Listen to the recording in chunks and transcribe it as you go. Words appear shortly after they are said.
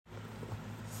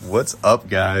What's up,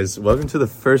 guys? Welcome to the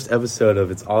first episode of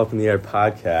It's All Up in the Air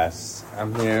podcast.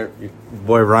 I'm here, your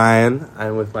boy Ryan.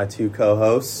 I'm with my two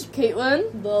co-hosts,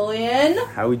 Caitlin, Lillian.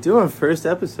 How we doing? First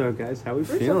episode, guys. How we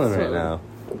feeling right now?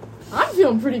 I'm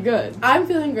feeling pretty good. I'm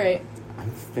feeling great.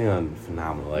 I'm feeling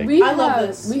phenomenal. Like, I love have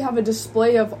this. We have a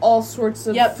display of all sorts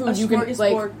of food. You can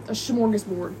like a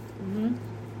smorgasbord. Mm-hmm.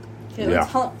 Okay, Yeah.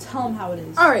 tell them how it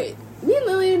is. All right, me and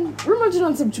Lillian, we're munching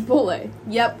on some Chipotle.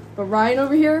 Yep. But Ryan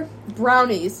over here,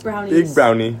 brownies. big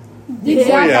brownie. The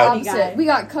exact yeah. opposite. Guy. We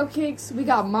got cupcakes. We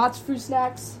got Mott's fruit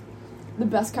snacks. The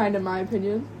best kind, in my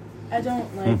opinion. I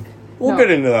don't like. We'll No. get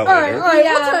into that later. All right.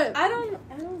 Yeah, I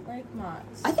don't like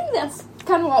Mott's. I think that's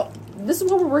kind of what this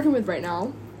is what we're working with right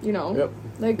now. You know. Yep.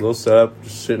 Like, Little setup,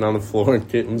 just sitting on the floor in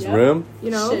Kitten's Yep. room. you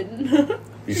know, Shitting. You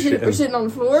we're shitting. sitting on the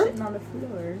floor. Sitting on the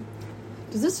floor.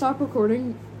 Does this stop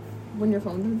recording when your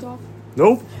phone turns off?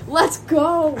 Nope. Let's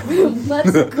go.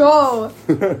 Let's go.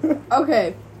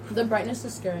 Okay. The brightness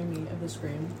is scaring me of the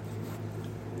screen.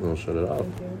 We'll shut it off.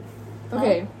 Thank you.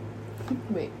 Okay.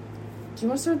 Wait. Do you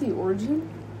want to start the origin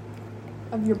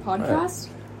of your podcast?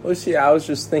 Well, see, I was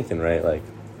just thinking, right? Like,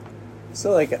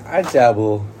 so, like, I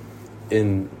dabble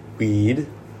in weed,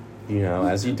 you know,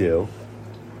 as you do.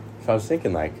 So I was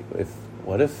thinking, like,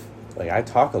 what if, like, I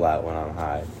talk a lot when I'm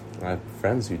high. I have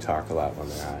friends who talk a lot when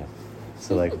they're high.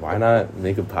 So, like, why not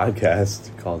make a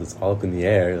podcast called It's All Up in the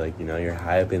Air? Like, you know, you're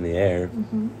high up in the air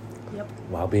Yep.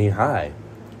 while being high.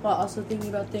 While also thinking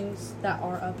about things that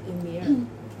are up in the air.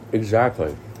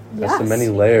 Exactly. There's so Yes. many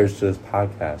layers to this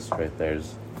podcast right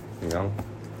there's, you know?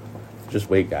 Just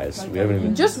wait, guys. Like We haven't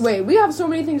even... Just wait. We have so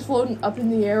many things floating up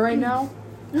in the air right now.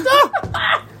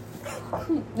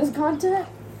 This content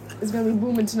is going to be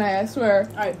booming tonight, I swear.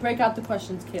 All right, break out the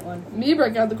questions, Caitlin. Me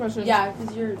break out the question. Yeah,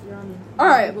 because you're on. All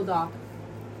right. Google Doc.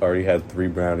 Already had 3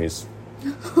 brownies.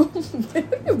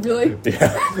 Really?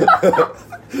 Yeah.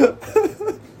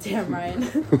 Damn, Ryan.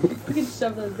 You can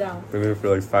shove those down. Been there for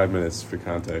like 5 minutes for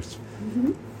context.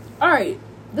 All right.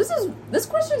 This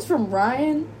question's from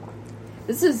Ryan.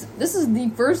 This is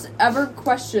the first ever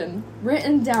question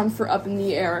written down for Up in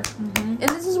the Air. And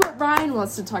this is what Ryan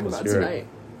wants to talk Let's about hear it. tonight.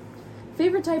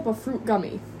 Favorite type of fruit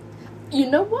gummy. You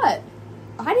know what?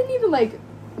 I didn't even like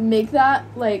make that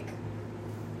like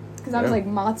because I was Yeah. like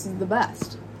Mott's is the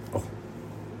best. Oh.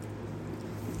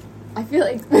 I feel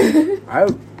like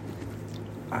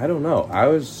I don't know. I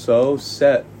was so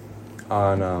set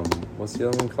on what's the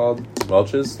other one called?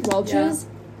 Welch's. Welch's.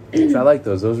 I like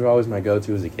those. Those were always my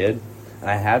go-to as a kid. And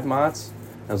I had Mott's.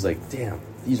 I was like, damn,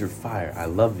 these are fire. I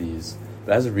love these.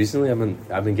 But as of recently,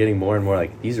 I've been getting more and more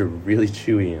like these are really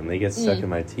chewy and they get stuck in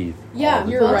my teeth. Yeah, all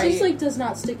the you're time. Welch's right. like does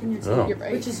not stick in your teeth, Oh. You're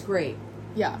right. which is great.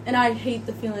 Yeah. And I hate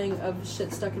the feeling of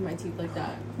shit stuck in my teeth like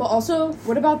that. But also,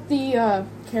 what about the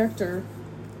character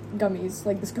gummies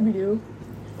like the Scooby-Doo?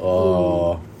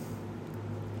 Oh,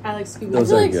 I like Scooby. those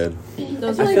feel are like- good.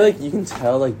 Those I are feel like you can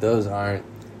tell like those aren't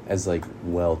as like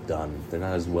well done. They're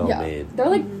not as well yeah. made.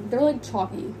 They're like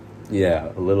chalky.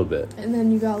 Yeah, a little bit. And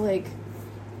then you got like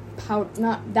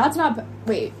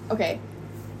wait, okay.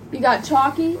 You got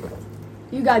chalky,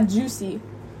 you got juicy,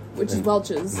 which is And-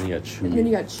 Welch's. And then you got chewy. And then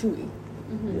you got chewy.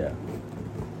 Yeah.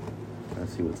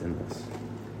 Let's see what's in this.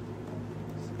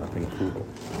 It's nothing cool.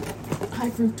 High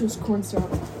fructose corn syrup.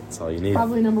 That's all you need.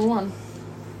 Probably number 1.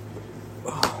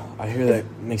 I hear that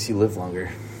makes you live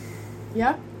longer.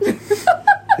 Yeah?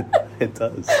 It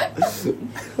does.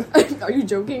 Are you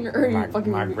joking or are you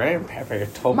fucking my with me?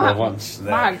 grandpappy told My- me once that.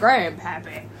 My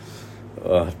grandpappy.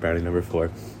 Brownie number 4.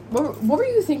 What were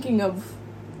you thinking of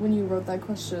when you wrote that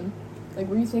question? Like,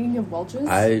 were you thinking of Welch's?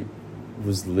 I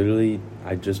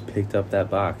just picked up that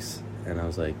box and I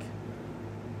was like,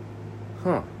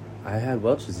 huh, I had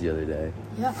Welch's the other day.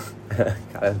 Yeah.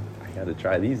 I gotta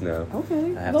try these now.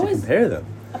 Okay. I have to compare them.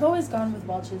 I've always gone with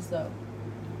Welch's though.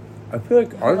 I feel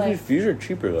like orange Like- these are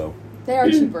cheaper though. They are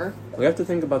cheaper. We have to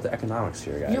think about the economics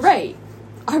here, guys. You're right.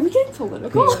 Are we getting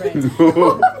political? You're right.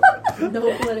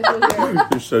 No political here.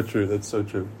 You're so true. That's so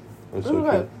true. That's so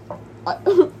Okay.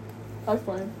 true. That's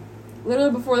fine.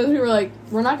 Literally before this, we were like,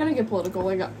 we're not gonna get political.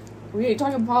 Like, we ain't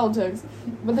talking politics.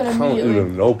 But then I don't immediately,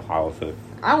 even know politics.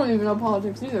 I don't even know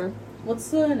politics either. What's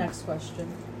the next question?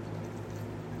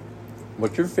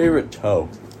 What's your favorite toe?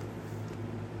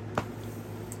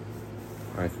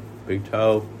 Like big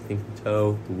toe, pinky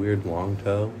toe, the weird long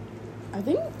toe. I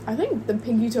think the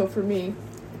pinky toe for me.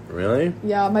 Really?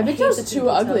 Yeah, my big hate toe's the too pinky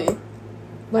ugly. toe.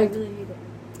 Like, I really hate it.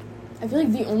 I feel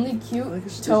like the only cute Like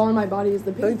it's toe just- on my body is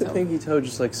the I feel like pinky the toe. pinky toe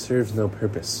just like serves no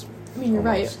purpose. I mean, you're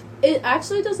right. Almost. It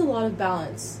actually does a lot of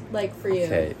balance, like for you.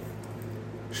 Okay.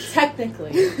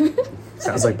 Technically.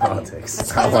 Sounds like politics. I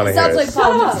Sounds want to hear like it.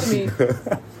 politics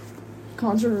to me.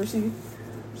 controversy.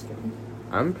 Just kidding.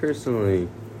 I'm personally,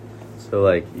 so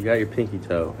like you got your pinky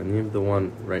toe, and you have the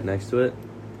one right next to it.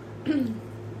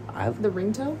 I have The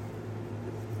ring toe?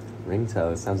 ring toe.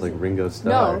 It sounds like Ringo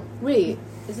Starr. No, wait.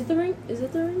 Is it the ring? Is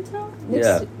it the ring toe?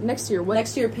 Next to your what?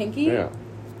 Next to your pinky? Yeah,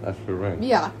 that's the ring.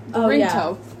 Yeah, the Oh, ring yeah.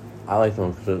 toe. I like the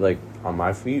one because like on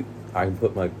my feet, I can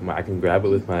put I can grab it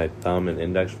with my thumb and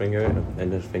index finger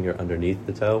underneath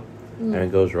the toe, and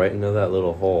it goes right into that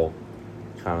little hole,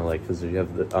 kind of like because you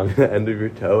have the on the end of your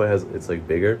toe it's like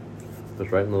bigger, goes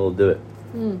right in the little divot,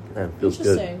 and it feels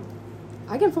good. Interesting.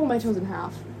 I can fold my toes in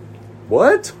half.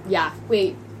 What? Yeah.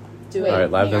 Wait. Do Wait. it. All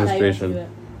right, live Hang on, I demonstration. do it.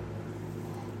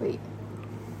 Wait.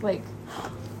 Like.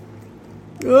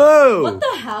 Whoa! What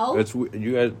the hell? It's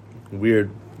you guys weird.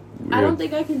 I don't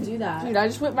think I can do that. Dude, I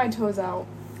just whipped my toes out.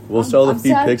 We'll sell the I'm feet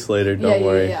sad. pics later. Don't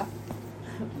worry. Yeah.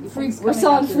 Free, It's we're coming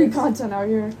selling after free this. content out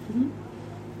here. Mhm.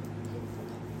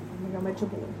 Oh my god, my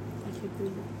Chipotle. I can't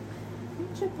believe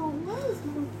it.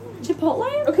 Chipotle.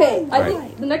 Chipotle? Okay, I Right.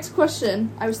 think the next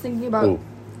question I was thinking about. Oh,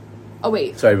 Oh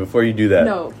wait, sorry. Before you do that,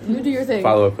 no, you do your thing.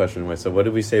 follow up question. Wait, so what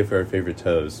did we say for our favorite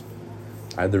toes?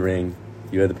 I had the ring.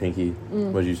 You had the pinky.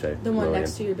 What did you say? The one Lillian?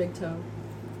 next to your big toe.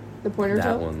 The pointer that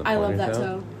toe. one. The I love pointer that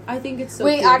toe. I think it's so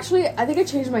Wait, cute. actually, I think I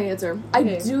changed my answer.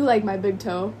 Okay. I do like my big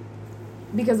toe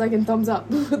because I can thumbs up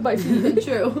with my feet.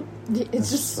 True. It's That's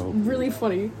just so really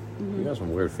funny. You got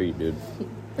some weird feet, dude.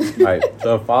 All right,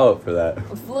 so follow up for that.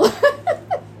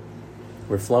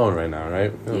 We're flowing right now,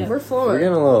 right? Yeah. We're flowing.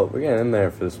 We're getting in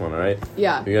there for this one, all right?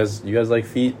 Yeah, You guys like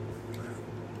feet?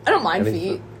 I don't mind I think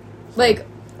feet. Like,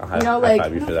 I'll you know, high like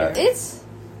five you for that. it's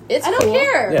I don't cool.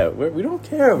 care. Yeah, we don't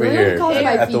care over Lillian here. calls my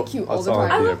At feet cute all us the on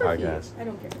time. I Theater love her feet. Podcast. I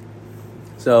don't care.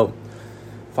 So,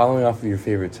 following off of your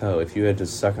favorite toe, if you had to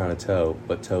suck on a toe,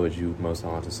 what toe would you most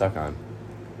want to suck on?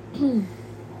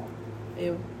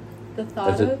 Ew. The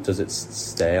thought of... Does it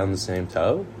stay on the same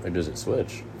toe, or does it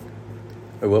switch?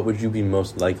 Or what would you be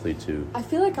most likely to? I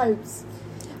feel like I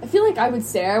would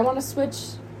say I want to switch,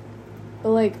 but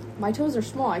like my toes are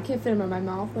small. I can't fit them in my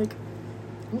mouth. Like,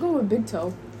 I'm going with big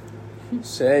toe.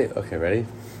 Say, okay, ready?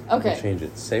 Okay. We'll change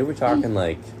it. Say we're talking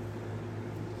like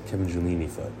Kevin Giulini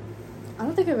foot. I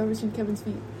don't think I've ever seen Kevin's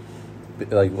feet.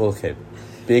 Like, well, okay,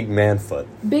 big man foot.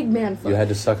 Big man foot. You had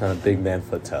to suck on a big man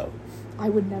foot toe. I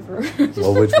would never.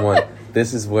 Well, which one?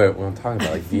 This is what I'm talking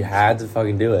about. Like, if you had to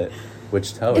fucking do it,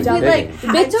 which toe are If you you picking? like the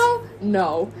big toe,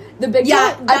 no. The big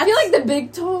Yeah, toe. I feel that's- like the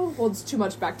big toe holds too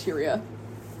much bacteria.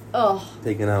 Ugh.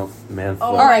 Taking out man foot. Oh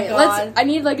All my right, God. I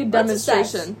need like a Let's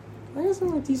assess. demonstration. I got some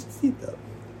like decent feet though.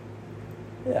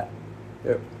 Yeah.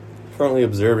 You're currently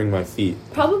observing my feet.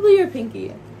 Probably your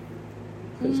pinky.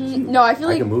 No, I feel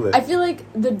I like can move it. I feel like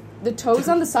the toes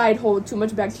on the side hold too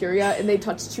much bacteria and they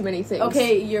touch too many things.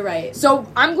 Okay, you're right. So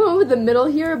I'm going with the middle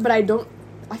here, but I don't.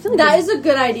 I feel like That it's- is a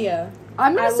good idea.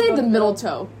 I'm I gonna will say go the with middle middle.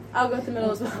 toe I'll go with the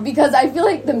middle as well. because I feel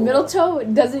like the middle toe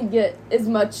doesn't get as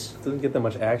much. Doesn't get that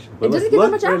much action. It doesn't get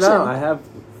that much right action. now, I have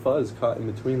fuzz caught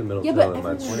in between the middle Yeah, toe but and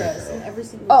my everyone pointer does. toe. And every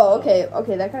single Oh, toe.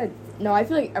 okay, that kind of. No, I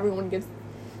feel like everyone gets.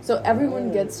 So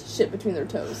everyone gets shit between their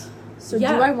toes. So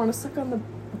Yeah. do I want to suck on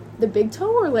the big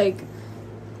toe or like?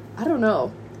 I don't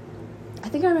know. I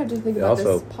think I might have to think Yeah, about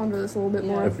also- this, ponder this a little bit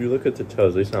Yeah. more. If you look at the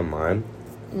toes, at least on mine,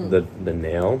 the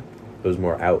nail goes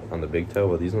more out on the big toe,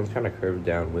 while these ones kind of curve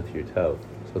down with your toe.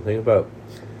 So think about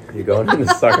you going in to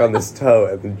suck on this toe,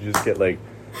 and then you just get like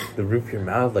the roof of your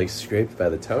mouth like scraped by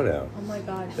the toenail. Oh my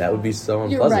god. That would be so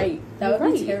You're unpleasant. right. That You're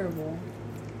would be right. terrible.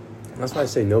 That's why I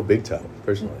say no big toe,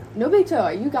 personally. No big toe.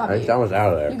 You got I me. think that one's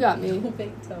out of there. You got me.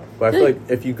 Big toe. But I feel like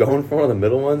if you go in for one of the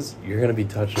middle ones, you're gonna be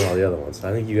touching all the other ones. So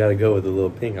I think you gotta go with the little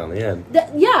pink on the end.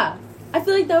 Yeah. I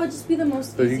feel like that would just be the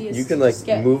most So easiest. you can to like just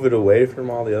get. move it away from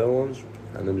all the other ones,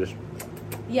 and then just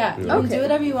Yeah. You Okay. can do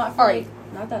whatever you want for Alright.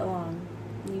 like not that long.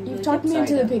 You You've really talked get me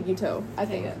into the started. pinky toe. I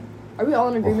think. Okay, Are we all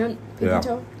in agreement? Pinky yeah.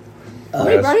 toe. How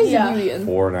many Yes. brownies Yeah. have you eaten?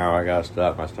 4 now. I gotta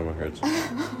stop. My stomach hurts.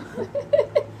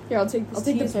 Here, I'll take This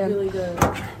the tea is pan. really good.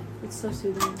 It's so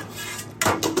soothing.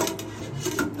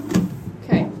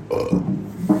 Okay.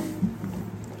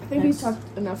 I think we've Next.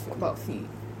 talked enough about feet.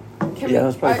 Can Yeah,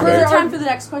 that's probably Alright, Is fair. it time for the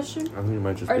next question? I think it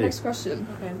might just Our be. next question.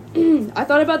 Okay. I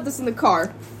thought about this in the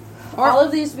car. All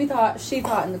of these she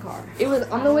thought in the car. It was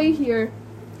on the way here.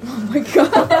 Oh my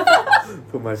god.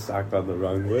 Put my sock on the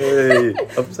wrong way,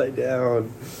 upside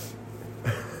down.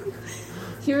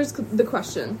 Here's the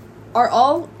question: are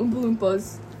all Oompa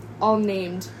Loompas all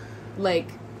named like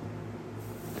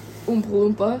Oompa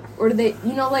Loompa, or do they,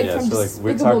 like Yeah, from so, like,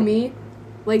 we're Despicable talking- Me?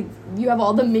 Like you have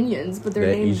all the minions, but they're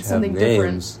They named each have something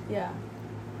names. Yeah.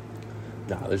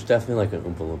 Nah, there's definitely like an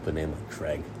Oompa Loompa named like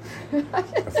Craig. I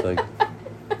feel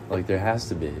like there has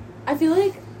to be. I feel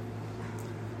like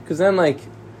Because then, like,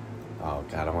 oh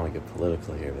god, I don't want to get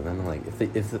political here, but then, like,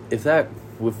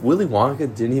 if Willy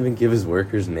Wonka didn't even give his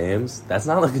workers names, that's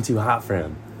not looking too hot for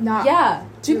him. Nah. Yeah.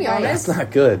 To be you're right. honest, That's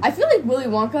not good. I feel like Willy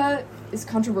Wonka is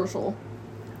controversial.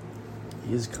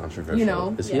 He is controversial. You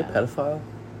know, is he a yeah. pedophile?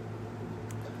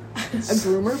 A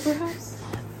groomer, perhaps?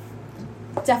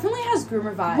 Definitely has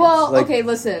groomer vibes. Well, Like- okay,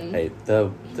 listen. Hey,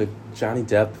 the Johnny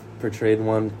Depp portrayed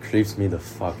one creeps me the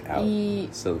fuck out.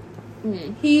 So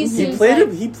he he seems played like,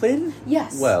 him. He played him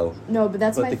Yes. well. No, but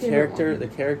that's But my the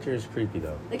favorite character is creepy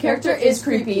though. The character is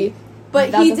creepy. But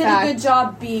But that's he a did fact. a good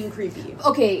job being creepy.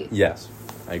 Okay, Yes,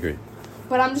 I agree.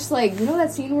 but I'm just like, you know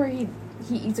that scene where he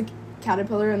eats a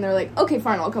caterpillar and they're like, okay,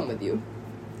 fine, I'll come with you.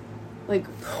 Like,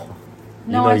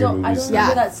 No, know I your don't movies. remember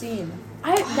Yeah. that scene.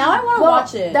 Now I want to well,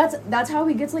 watch it. That's how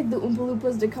he gets like the Oompa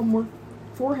Loompas to come work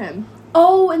for him.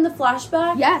 Oh, in the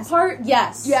flashback Yes. part?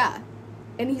 Yes. Yeah,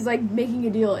 and he's like making a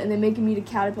deal, and they make him eat a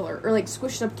caterpillar or like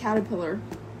squished up caterpillar,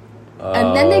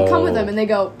 and then they come with him and they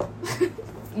go,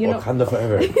 you know. Wakanda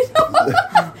forever.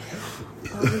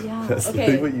 Oh, yeah. That's Okay.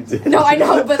 literally what you did. No, I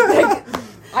know, but like,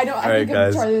 I don't. I All right, think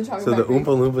guys. of Charlie the Chocolate So the Factory.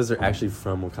 Oompa Loompas are actually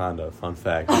from Wakanda. Fun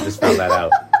fact. We just found that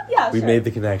out. Yeah, We sure. made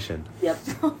the connection. Yep.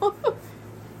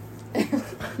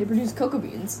 They produce cocoa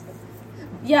beans.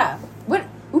 Yeah. What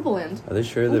Oopaland? Are they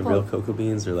sure the Oompa. real cocoa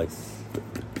beans are like?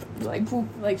 Like poop.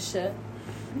 Like shit.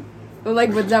 But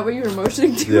like, was that what you were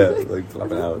motioning to? Yeah, like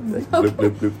flopping out. Like, bloop,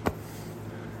 bloop, bloop.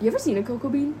 You ever seen a cocoa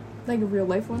bean? Like a real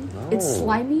life one? No. It's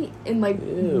slimy and like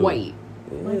Ew. white.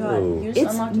 Oh my god. You Ew. just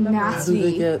It's unlocked a memory. How nasty. do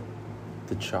they get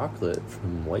the chocolate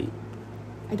from white?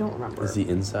 I don't remember. Is the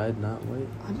inside not white?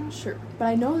 I'm not sure, but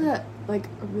I know that like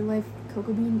a real life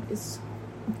cocoa bean is.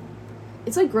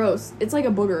 It's like gross. It's like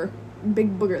a booger,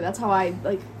 big booger. That's how I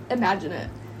like imagine it.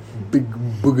 Big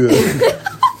booger.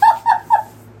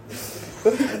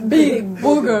 Big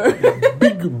booger.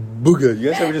 Big booger.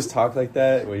 You guys ever just talk like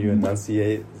that where you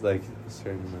enunciate like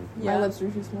certain like My Yeah. lips are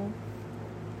too small.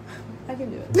 I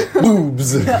can do it.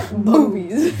 boobs?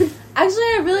 Boobies. Actually,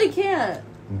 I really can't.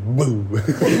 Boo.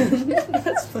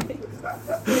 That's funny.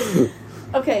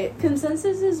 Okay,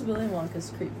 consensus is Willy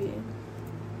Wonka's creepy.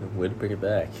 Way to bring it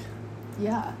back.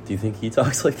 Yeah. Do you think he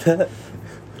talks like that?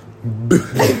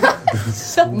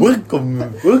 welcome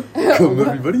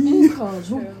everybody.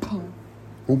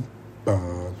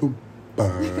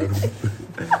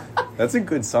 That's a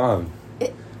good song.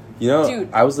 You know,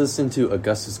 Dude. I was listening to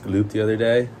Augustus Gloop the other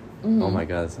day. Oh my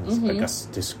god, that sounds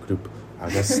Augustus Gloop.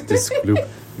 Augustus Gloop.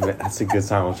 That's a good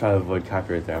song. I'll try to avoid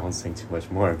copyright there. I won't sing too much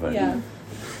more, but Yeah.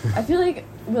 I feel like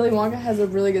Willy Wonka has a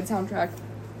really good soundtrack.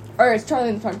 Or it's Charlie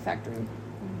and the Chocolate Factory.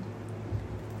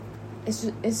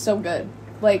 It's so good.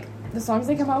 Like the songs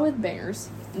they come out with, bangers.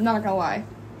 I'm not gonna lie.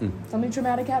 Mm. Something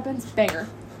traumatic happens, banger.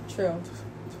 True.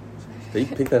 they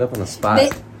pick that up on the spot.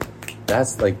 They-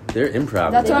 That's like they're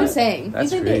improv. That's what I'm Yeah. saying. That's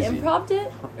do you think crazy. they improv'd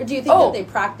it? Or do you think Oh. that they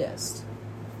practiced?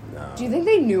 No. Do you think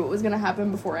they knew it was gonna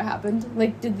happen before it happened?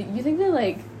 Like, you think they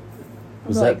like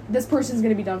Was like that this person's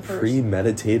gonna be done first?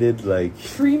 premeditated, like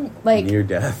Like near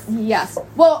death? yes.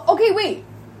 Well, okay, wait.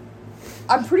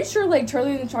 I'm pretty sure like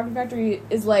Charlie and the Chocolate Factory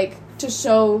is like to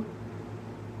show.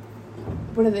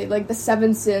 What are they like the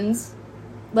 7 sins?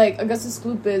 Like Augustus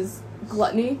Gloop is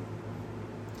gluttony.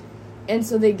 And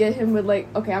so they get him with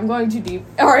like, okay, I'm going too deep.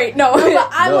 All right, no, No, but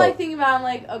I'm No. like thinking about. I'm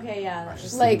like, okay, yeah. I was That's just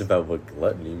just, Like- thinking about what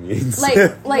gluttony means. like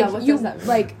what you does that mean?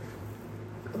 like.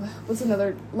 What's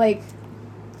another like?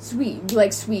 Sweet, you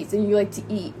like sweets, and you like to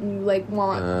eat, and you like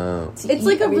want. Oh. To It's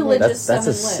like a religious- That's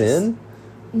a seven sin.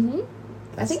 Mm-hmm.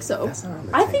 I think so. That's not on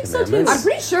the I Ten think so, too. Commandments. I'm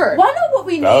pretty sure. wanna know what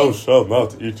we need? Thou shalt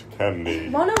not eat candy.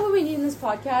 Wanna know what we need in this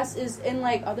podcast is in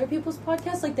like other people's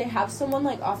podcasts, like they have someone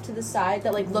like off to the side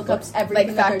that like looks everything.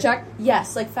 Like that fact they're- check?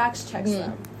 Yes, like facts checks Mm,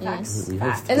 them. mm. Facts. We have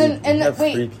Facts. And then- we have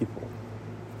wait. 3 people.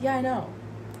 Yeah, I know.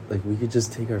 Like we could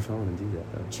just take our phone and do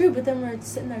that. Though. True, but then we're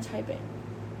sitting there typing.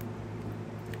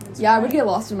 Yeah, I would get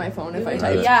lost in my phone if I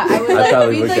typed. Yeah, I would I like.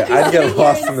 probably we'd, would like, get- be I'd get sitting here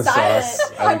lost in in the silence.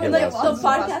 sauce. I I would would get like lost the in the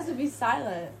sauce. podcast would be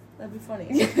silent. That'd be funny.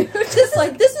 Just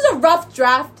like this is a rough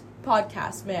draft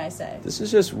podcast, may I say? This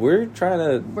is just we're trying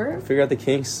to We're- figure out the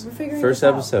kinks. We're figuring First this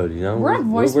out. episode, you know. We're on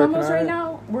voice working memos on right it.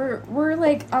 now. We're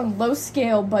like on low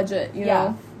scale budget, you Yeah,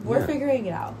 know. we're Yeah. figuring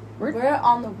it out. We're- We're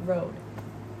on the road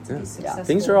to Yeah. be successful.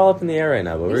 Things are all up in the air right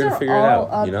now, but These we're gonna are figure it all out.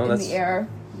 up You know, in that's the air.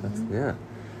 yeah.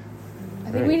 I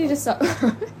think we need to stop.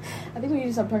 I think we need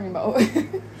to stop talking about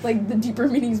like the deeper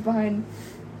meanings behind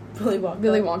Willy Wonka.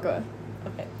 Billy Wonka.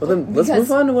 Okay. Well, then let's Because-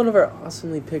 move on to one of our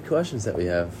awesomely picked questions that we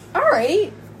have. All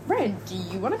right, Brian, do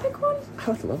you want to pick one? I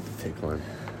would love to pick one.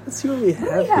 Let's see what we What do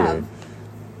have we have? here.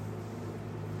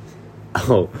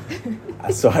 Oh,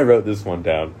 so I wrote this one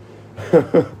down.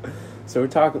 So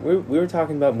we were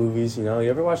talking about movies, you know. You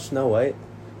ever watch Snow White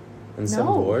and the Seven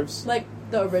No. Dwarfs? Like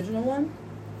the original one.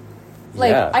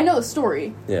 Like, yeah. I know the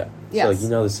story. Yeah. Yes. So, like, you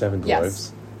know the Seven Yes.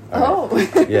 Dwarfs? All right.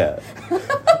 Oh. Yeah.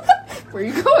 Where are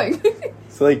you going?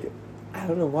 So, like, I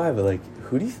don't know why, but, like,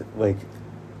 who do you like,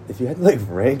 if you had to, like,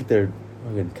 rank their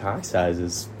fucking cock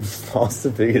sizes, smallest to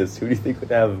biggest, who do you think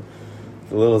would have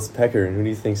the littlest pecker, and who do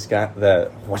you think's got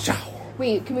that?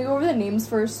 Wait, can we go over the names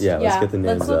first? Yeah, let's get the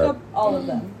names Let's look up. up all of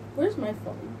them. Where's my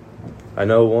phone? I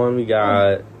know one. We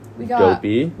got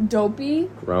Dopey, Dopey.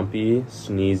 Grumpy,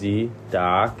 Sneezy,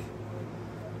 Doc,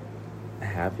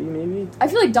 Happy, maybe. I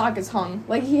feel like Doc is hung.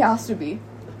 Like, he has to be.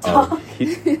 Oh,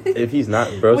 if he's not,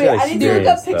 bro's Wait, got I need to look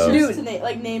experience up pictures though. to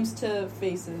like names to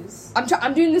faces.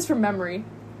 I'm doing this from memory.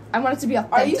 I want it to be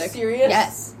authentic. Are you serious?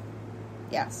 Yes.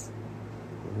 Yes.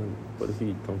 What if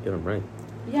you don't get them right?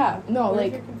 Yeah. No, what if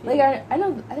like you're confused? I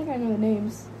know. I think I know the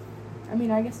names. I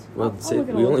mean, I guess. Well, I'll look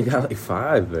it we all only up. got like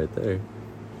 5 right there.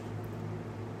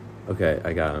 Okay,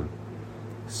 I got them.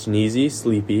 Sneezy,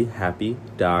 Sleepy, Happy,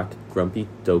 Doc, Grumpy,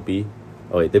 Dopey.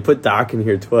 Oh wait, they put Doc in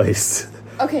here twice.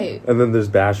 Okay, And then there's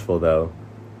Bashful though.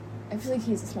 I feel like he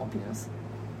has a small penis.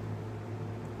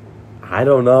 I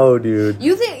don't know, dude.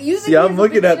 You think? See, he has I'm a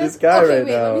looking big at penis? this guy Okay, right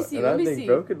wait, now, Let me see. and Let I me think see.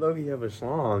 bro could Loki have a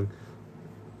schlong.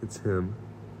 It's him.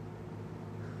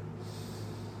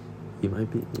 He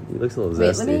might be. He looks a little Wait,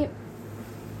 zesty. let me.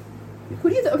 Who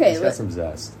do you? Okay, He's got some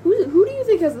zest. who do you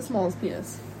think has the smallest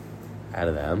penis? Out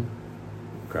of them,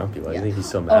 Grumpy. Why do Yeah. you think he's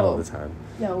so mad all Oh. the time?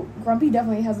 No, Grumpy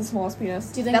definitely has the smallest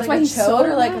penis. Do you think that's like why a he's chode so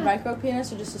or like a mad? micro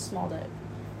penis or just a small dick?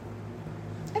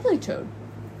 I feel like chode.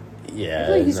 Yeah, I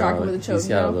feel like he's no, rocking with a chode, He's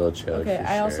got you a know? little chode. Okay, for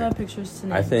I also sure. have pictures to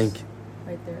names. I think.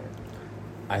 right there.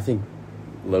 I think,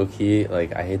 low key,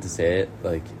 like, I hate to say it,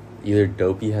 like, either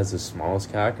Dopey has the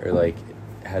smallest cock or like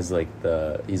has like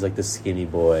he's like the skinny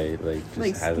boy, like just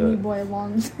Like has skinny a boy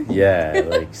long. yeah,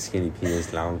 like skinny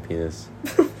penis, long penis.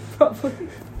 Probably.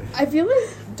 I feel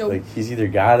like dope. Like he's either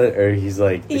got it or he's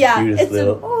like the Yeah, cutest it's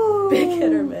little. a big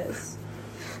hit or miss.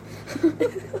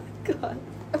 God.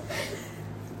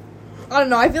 I don't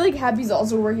know. I feel like Happy's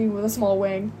also working with a small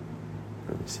wing.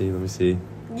 Let me see.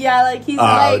 Yeah, like he's Oh,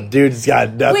 like dude's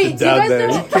got nothing Wait, do you down guys there.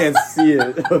 know- You can't see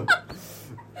it.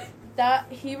 that.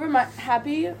 He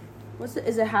Happy. What's it?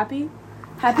 Is it Happy?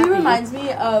 Happy Happy. reminds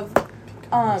me of.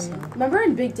 Remember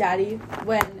in Big Daddy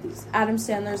when Adam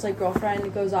Sandler's like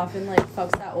girlfriend goes off and like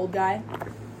fucks that old guy?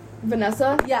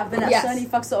 Vanessa? Yeah, Vanessa, Yes. and he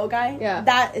fucks the old guy.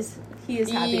 Yeah. He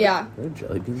is Happy. Yeah. Are there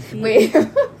jelly beans? Wait.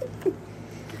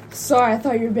 Sorry, I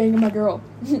thought you were banging my girl.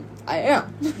 I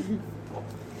am.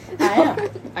 I am.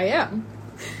 I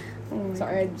am.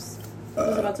 Sorry, I just. I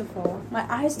was about to fall. My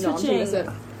eyes No, I'm twitching. doing this.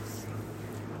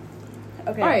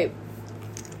 Okay. Alright.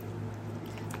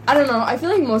 I don't know. I feel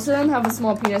like most of them have a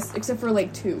small penis, except for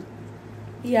like 2.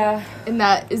 Yeah. And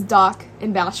that is Doc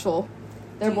and Bashful.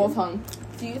 They're Do you- both hung.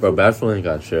 Do you? Bro, Bashful ain't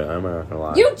got shit. I'm not gonna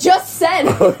lie. You just said.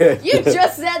 Okay. You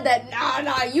just said that.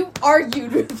 Nah. You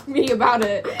argued with me about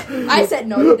it. I said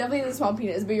no. He definitely has a small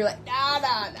penis, but you're like nah.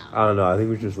 I don't know. I think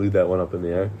we should just leave that one up in the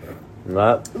air.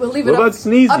 Not. We'll leave What it about up,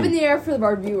 Sneezy? up in the air for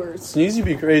our viewers. Sneezy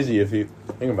be crazy if he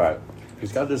think about it.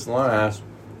 He's got this long ass.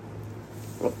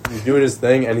 He's doing his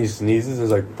thing and he sneezes and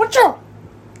is like, "What's up?"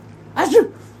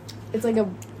 It's like a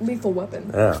lethal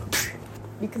weapon Yeah.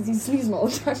 because he's sneezing all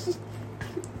the time.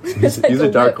 He's like a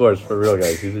a dark whip. horse for real,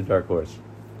 guys. He's a dark horse.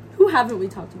 Who haven't we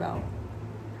talked about?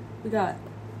 We got.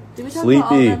 Did we talk about all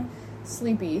Sleepy. of them?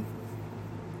 Sleepy.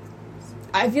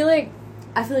 I feel like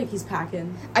He's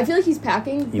packing. he's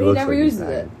packing, but he looks never like he's uses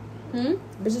it. packing.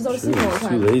 Bitch is always True, sleeping all the he's too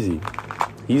time. lazy.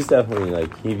 He's definitely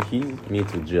like he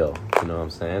meets with Jill. You know what I'm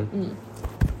saying?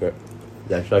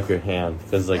 That's like your hand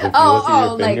because like if you look at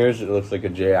your like- fingers, it looks like a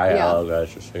JIL,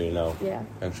 guys. Just so you know. Yeah.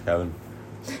 Thanks, Kevin.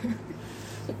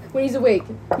 When he's awake,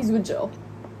 he's with Jill.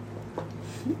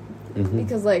 Mm-hmm.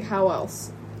 Because like how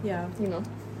else? Yeah. You know.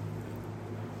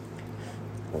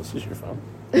 Well, this is your phone.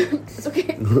 It's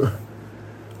okay.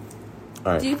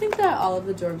 All right. Do you think that all of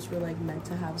the dwarves were like meant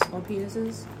to have small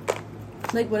penises?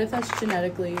 Like, what if that's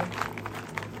genetically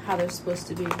how they're supposed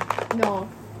to be? No.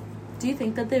 Do you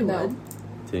think that they No. would?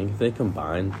 Do you think if they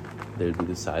combined, they'd be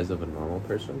the size of a normal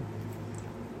person?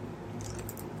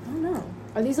 I don't know.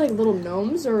 Are these like little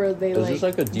gnomes or are they Is this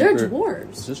like a They're deeper? Is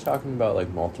dwarves. this talking about like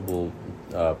multiple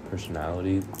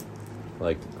personality?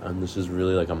 Like, and this is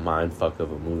really like a mind fuck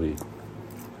of a movie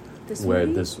This where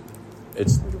movie?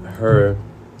 it's her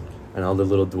and all the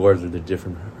little dwarves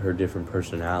are her different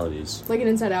personalities. like an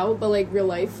Inside Out, but like real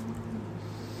life?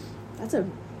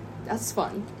 That's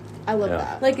fun. I love Yeah.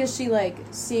 that. Like, is she like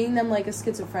seeing them like a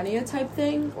schizophrenia type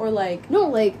thing, or like? No,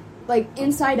 like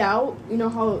Inside Out. You know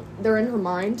how they're in her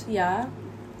mind. Yeah.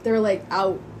 they're like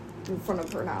out in front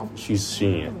of her now. She's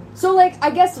seeing it. So like I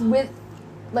guess with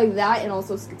like that and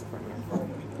also schizophrenia,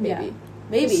 maybe. Yeah.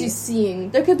 Maybe. She's seeing.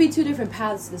 There could be two different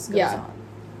paths this goes Yeah. on.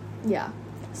 Yeah.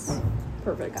 Yes.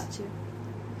 Perfect. Got you.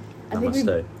 I think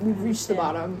Namaste. we've reached the Yeah.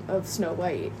 bottom of Snow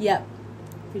White. Yep.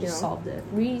 We You just know. solved it.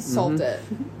 We solved Mhm. it.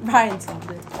 Ryan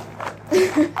solved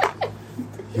it.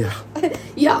 Yeah.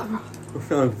 Yeah. We're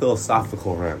feeling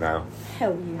philosophical right now.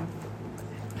 Hell yeah.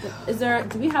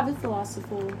 Do we have a philosophy?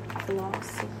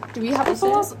 Do we have a Is it?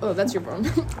 philosophy? Oh, that's your phone. I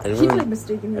keep Anyone- like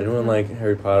mistaking. Anyone like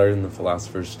Harry Potter and the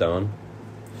Philosopher's Stone?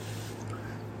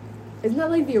 Isn't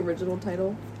that like the original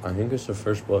title? I think it's the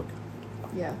first book.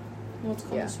 Yeah. No, it's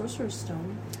called Yeah. the Sorcerer's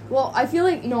Stone. Well, I feel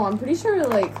like no. I'm pretty sure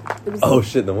like it was. Oh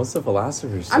shit! Then what's the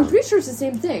Philosopher's Stone? I'm pretty sure it's the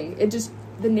same thing. It just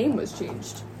the name was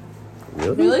changed.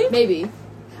 Really? Really? Maybe.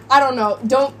 I don't know.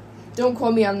 Don't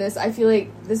quote me on this. I feel like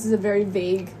this is a very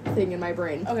vague thing in my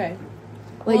brain. Okay.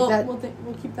 Like Well, that.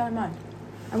 We'll keep that in mind.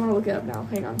 I want to look it up now.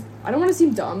 Hang on. I don't want to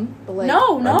seem dumb, but like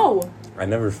No. I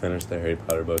never finished the Harry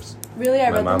Potter books. Really, I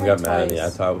My read mom them got like mad at me.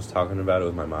 twice. I was talking about it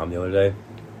with my mom the other day,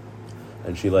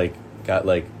 and she like got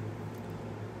like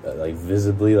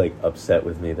visibly like upset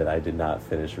with me that I did not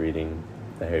finish reading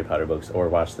the Harry Potter books or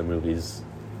watch the movies.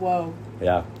 Whoa,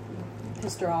 Yeah,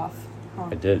 pissed her off. Huh.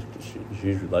 I did.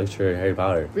 She likes her Harry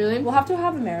Potter. Really? We'll have to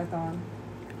have a marathon.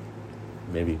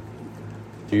 Maybe.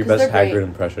 Do your 'Cause best they're Hagrid great.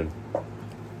 impression.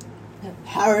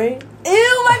 Harry.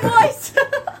 Ew, my voice.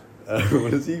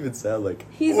 What does he even sound like?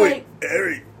 He's Oi, like-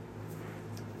 Harry,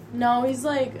 No, he's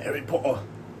like, Harry Potter.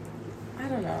 I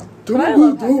don't know. But I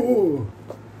love Hagrid.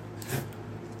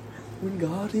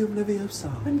 Wingardium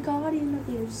Leviosa. Wingardium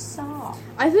Leviosa.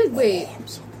 I think. Wait. I'm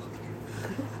so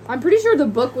I'm pretty sure the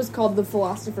book was called The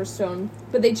Philosopher's Stone,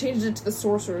 but they changed it to The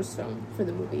Sorcerer's Stone for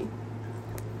the movie,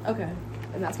 Okay.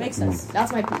 and that's Makes my sense.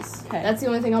 That's my piece. Okay. That's the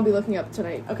only thing I'll be looking up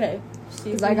tonight Okay.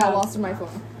 See if because we I got have- lost in my phone.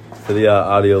 For the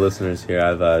audio listeners here,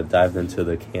 I've dived into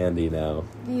the candy now.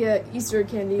 The Easter The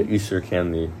candy. Easter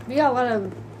candy. We got a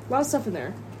lot of stuff in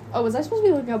there. Oh, was I supposed to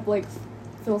be looking up like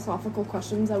philosophical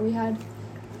questions that we had?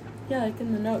 Yeah, like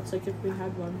in the notes, like if we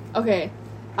had one. Okay,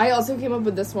 I also came up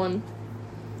with this one.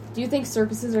 Do you think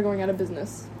circuses are going out of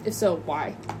business? If so,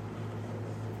 why?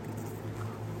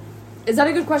 Is that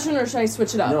a good question, or should I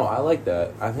switch it up? No, I like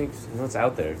that. I think it's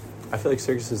out there. I feel like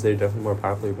circuses, they're definitely more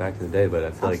popular back in the day, but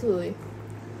I feel Absolutely. like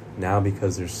now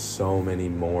because there's so many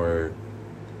more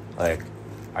like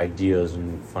ideas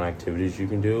and fun activities you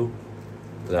can do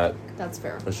that That's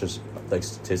fair. it's just like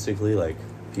statistically like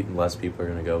less people are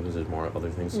going to go because there's more other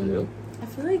things to do. I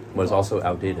feel like. But it's also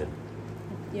outdated.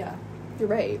 Yeah. You're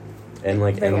right. And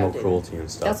like Very animal outdated. cruelty and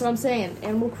stuff. That's what I'm saying.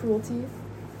 Animal cruelty.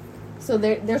 So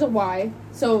there's a why.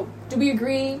 So do we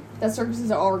agree that circuses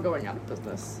are going out of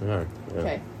business? Yeah, yeah.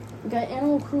 Okay. We got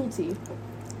animal cruelty.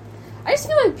 I just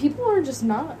feel like people are just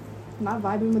not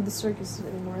vibing with the circus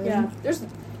anymore. Yeah. There's Like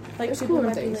There's people cooler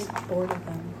might things. be like bored of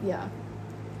them. yeah.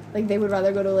 Like they would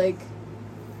rather go to like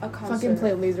A concert. fucking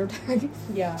play laser tag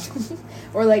Yeah.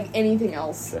 or like anything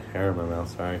else. The hair in my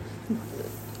mouth, sorry.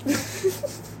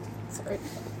 Sorry.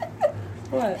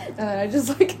 What? And then I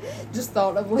just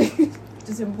thought of like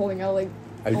just him pulling out like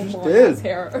I a just long did. ass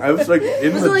hair. I was like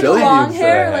in Was the it like jelly long beans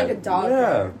hair or that I like had. a dog Yeah.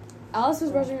 hair? Alice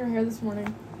was brushing her hair this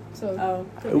morning. So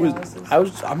Oh. It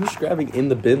was. I'm just grabbing in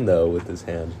the bin though with this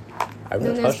hand. I haven't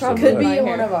Then there's touched it. probably Could but- be my hair.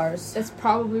 one of ours. it's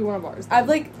probably one of ours. I've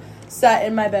like sat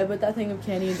in my bed with that thing of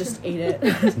candy and just ate it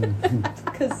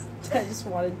because I just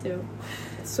wanted to.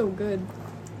 It's so good.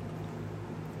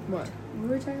 What? What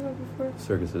were we talking about before?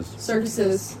 Circuses.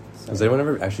 Circuses. Has anyone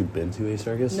ever actually been to a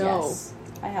circus? No. Yes,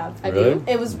 I have. Have Really? you?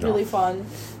 It was No. really fun.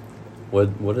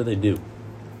 What do they do?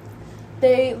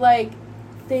 They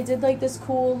did like this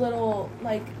cool little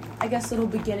like I guess little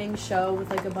beginning show with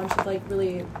like a bunch of like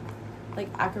really like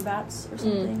acrobats or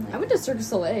something. I Like, went to Cirque du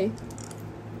Soleil.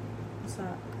 what's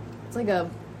that? It's like a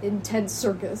intense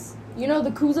circus. You know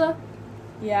the Kuza?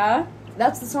 Yeah.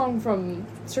 That's the song from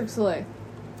Cirque du Soleil.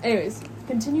 Anyways,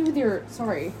 continue with your.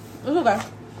 Sorry, It was okay.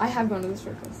 I have gone to the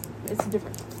circus. It's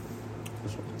different.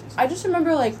 I just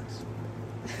remember like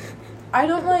I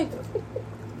don't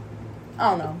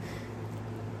know.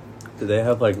 Do they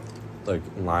have like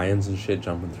lions and shit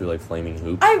jumping through like flaming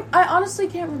hoops? I honestly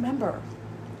can't remember.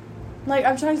 Like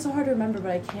I'm trying so hard to remember,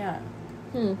 but I can't.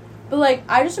 But like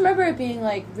I just remember it being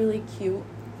like really cute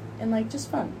and like just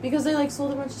fun because they like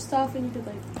sold a bunch of stuff and you could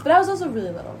like. But I was also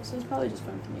really little, so it was probably just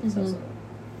fun for me because I was Mhm. little.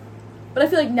 But I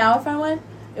feel like now if I went,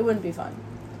 it wouldn't be fun.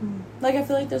 Like I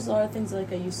feel like there's a lot of things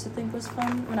like I used to think was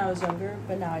fun when I was younger,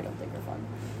 but now I don't think are fun.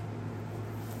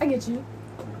 I get you.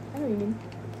 I know what you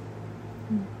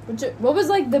mean. What was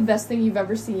like the best thing you've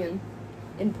ever seen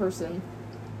in person?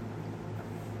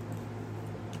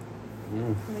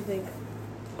 Let me think.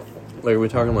 Like, are we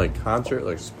talking like concert,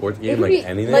 like sports It game, could like be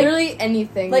anything? literally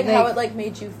anything. Like how it like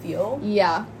made you feel.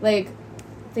 Yeah, like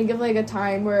think of like a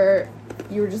time where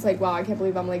you were just like, wow, I can't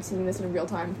believe I'm like seeing this in real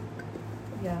time.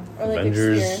 Yeah. Or like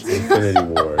Avengers experiencing.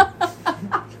 Infinity War.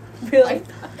 Really?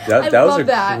 I That was love a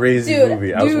that. crazy Dude,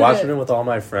 movie. I was dude. watching it with all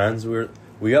my friends.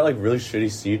 We got like really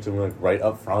shitty seats and we're like right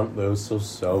up front, but it was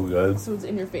so good. So it's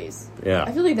in your face. Yeah.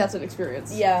 I feel like that's an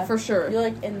experience. Yeah. For sure. You're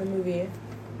like in the movie.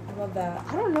 I love that.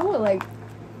 I don't know what like.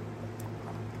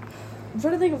 I'm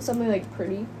trying to think of something like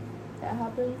pretty that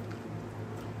happened.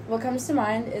 What comes to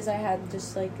mind is I had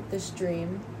just like this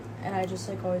dream, and I just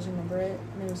like always remember it,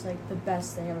 and it was like the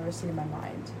best thing I've ever seen in my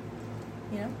mind.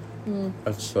 You know? Mm.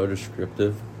 That's so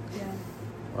descriptive. Yeah.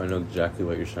 I know exactly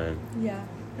what you're saying. Yeah.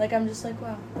 Like I'm just like,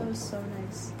 wow, that was so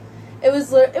nice. It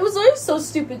was literally so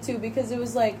stupid too, because it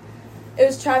was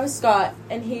Travis Scott,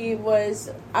 and I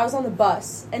was on the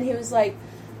bus, and he was like,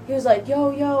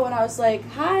 yo, and I was like,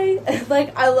 hi.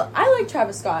 Like I like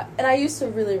Travis Scott, and I used to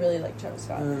really really like Travis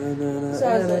Scott. So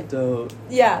I was like,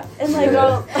 yeah, and like,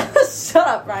 shut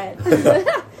up, Ryan.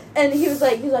 And he was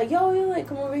like, yo, like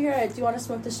come over here. Do you want to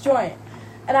smoke this joint?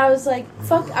 And I was like,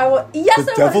 fuck, yes,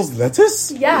 The I devil's want.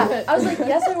 lettuce? Yeah, I was like,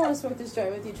 yes, I want to smoke this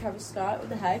joint with you, Travis Scott. What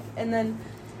the heck? And then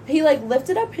he like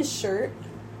lifted up his shirt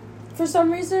for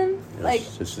some reason. Like,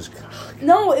 It's just cock.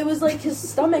 no, it was like his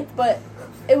stomach, but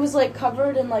it was like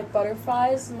covered in like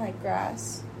butterflies and like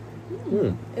grass.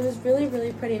 Hmm. It was really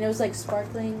really pretty, and it was like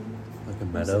sparkling. Like a It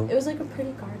was- meadow. It was like a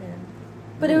pretty garden,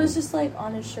 but it was just like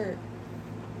on his shirt.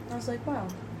 I was like, wow,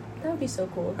 that would be so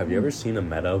cool. Have you ever seen a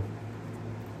meadow?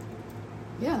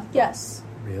 Yeah. Yes.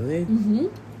 Really? Mm-hmm.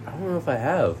 I don't know if I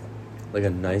have. Like a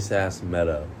nice ass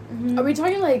meadow. Mm-hmm. Are we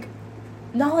talking like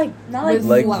not like with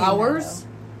Like- flowers?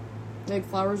 Like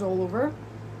flowers all over?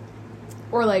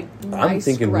 Or like nice I'm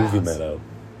thinking grass? movie meadow.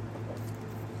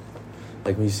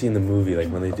 Like when you see in the movie, like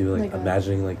when they do like Like a-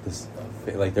 imagining like this,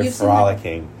 like they're You've seen,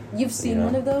 frolicking. You've seen Yeah.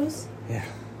 one of those? Yeah.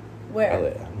 Where? I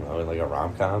don't know, like a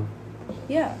rom com.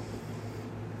 Yeah.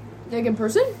 Like in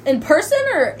person? In person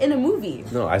or in a movie?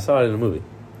 No, I saw it in a movie.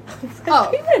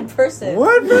 Oh. Even in person.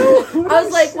 What? No. I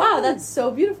was like, wow, that's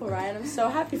so beautiful, Ryan. I'm so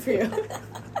happy for you.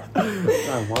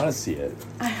 I want to see it.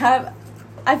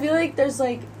 I feel like there's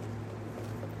like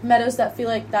meadows that feel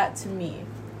like that to me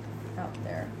out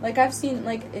there. Like I've seen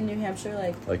like in New Hampshire,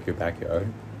 Like your backyard.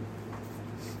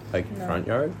 Like No. front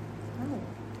yard, oh.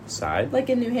 side. Like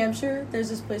in New Hampshire, there's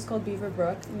this place called Beaver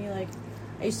Brook, and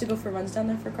I used to go for runs down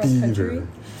there for cross country.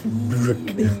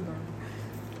 Beaver.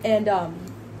 And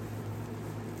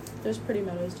there's pretty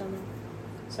meadows down there.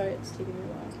 Sorry, it's taking me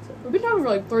a while. We've been talking for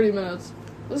like 30 minutes.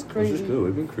 This is This crazy. is good.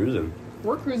 We've been cruising.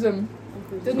 We're cruising. I'm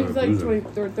cruising. Doesn't even feel like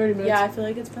 20 or 30 minutes. Yeah, I feel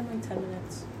like it's been like 10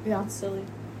 minutes. Yeah. It's silly.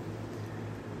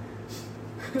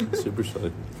 Super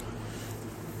silly.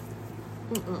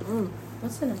 Mm-mm-mm.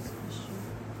 What's the next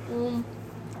question?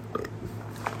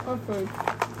 Okay.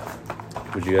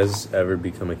 Would you guys ever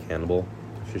become a cannibal?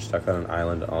 If you're stuck on an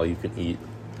island, all you can eat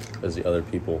is the other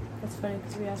people. That's funny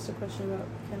because we asked a question about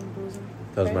cannibalism.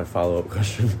 That was right? my follow-up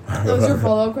question. That was your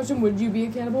follow-up question. Would you be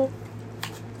a cannibal?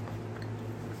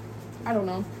 I don't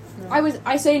know. No.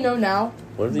 I say no now.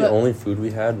 What if the But- only food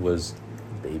we had was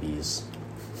babies?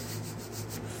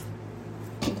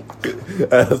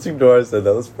 Let's ignore I said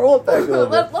that. Let's roll it back a little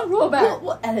bit. Let's roll back.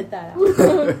 We'll edit that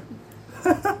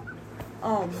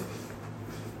out.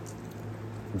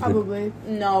 Probably.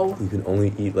 No. You can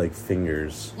only eat like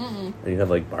fingers, Mm-mm. and you have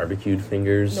like barbecued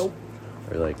fingers. Nope.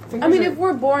 Or like, I mean, if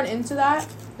we're born into that,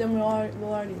 then we'll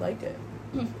already like it.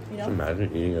 You know?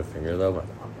 imagine eating a finger though. Like,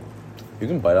 you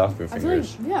can bite off your I feel like,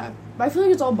 fingers. yeah. But I feel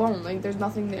like it's all bone. Like, there's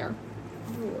nothing there.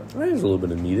 There's a little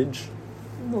bit of meatage.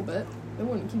 A little bit. It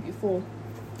wouldn't keep you full.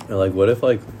 Or like, what if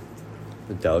like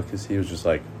the delicacy was just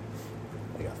like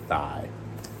a thigh,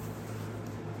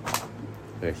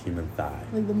 like a human thigh?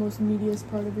 Like, the most meatiest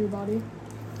part of your body.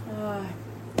 Uh,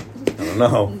 I don't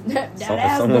know. that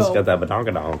ass Someone's though. got that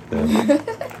badonkadonk.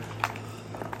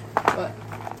 But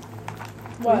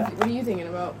what? what are you thinking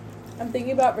about? I'm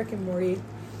thinking about Rick and Morty.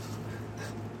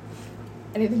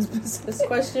 Anything specific? This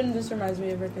question just reminds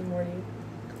me of Rick and Morty.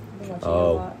 I've been watching it a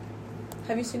Oh. lot.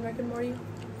 Have you seen Rick and Morty?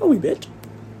 A wee bit.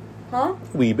 Huh?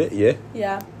 A wee bit, yeah.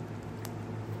 Yeah.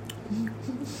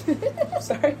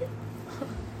 Sorry.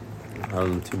 I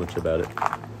don't know too much about it.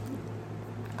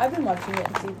 I've been watching it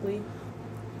deeply Rick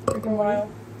for a and Morty? while.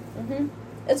 Mhm.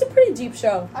 It's a pretty deep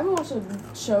show. I haven't watched a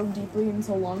show deeply in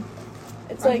so long.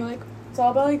 It's I like, feel it's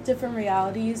all about like different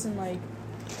realities, and like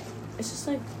it's just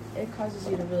like it causes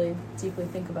you to really deeply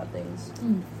think about things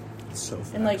It's so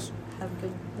fast. and like have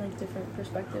good like different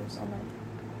perspectives on life.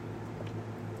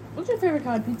 What's your favorite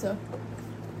kind of pizza?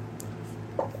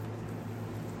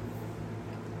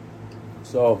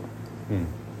 So,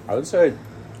 I would say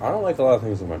I don't like a lot of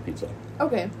things on my pizza.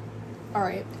 Okay. All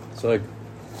right. So like,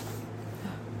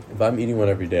 if I'm eating one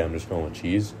every day, I'm just going with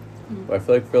cheese. But I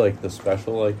feel like for like the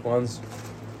special like ones,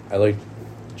 I like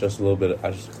just a little bit.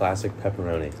 I just classic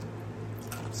pepperoni.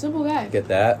 Simple guy. Get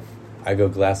that. I go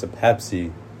glass of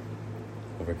Pepsi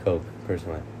over Coke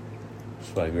personally.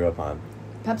 That's what I grew up on.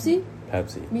 Pepsi?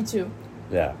 Pepsi. Me too.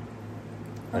 Yeah.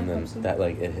 And then Pepsi. that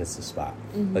like it hits the spot.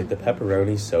 Mhm. Like the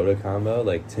pepperoni soda combo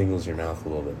like tingles your mouth a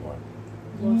little bit more.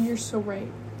 You're so right.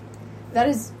 That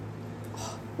is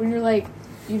when you're like,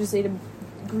 you just ate a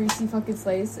greasy fucking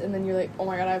slice, and then you're like, oh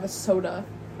my god, I have a soda.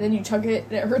 And then you chug it,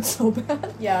 and it hurts so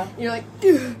bad. Yeah, And you're like,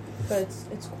 ugh. but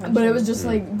it's quenching. But it was just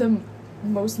like the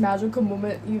most magical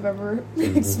moment you've ever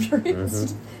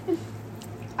experienced.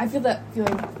 I feel that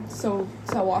feeling so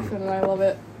often, and I love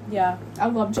it. Yeah. I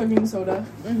love chugging soda.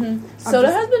 Soda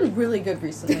just- has been really good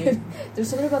recently. There's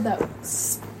something about that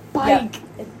spike.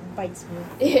 Yeah, it bites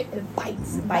me. It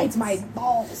bites my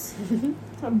balls.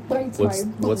 It bites my balls.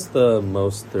 What's the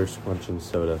most thirst quenching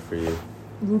soda for you?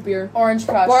 Root beer. Orange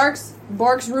Crush.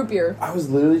 Barks root beer. I was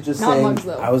literally just Not saying. mugs,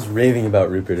 though. I was raving about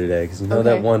root beer today because you know Okay.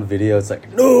 that one video. It's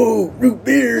like no root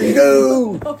beer,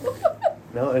 no.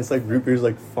 No, it's like root beer's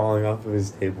like falling off of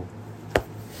his table.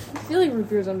 I feel like root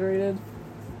beer is underrated.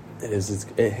 It is.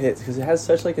 It hits because it has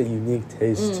such like a unique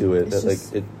taste to it it's that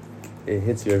just- like it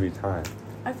hits you every time.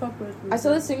 I fuck with. I saw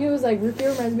this thing. It was like root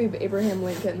beer reminds me of Abraham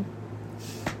Lincoln.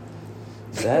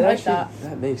 That like actually that.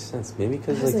 that makes sense. Maybe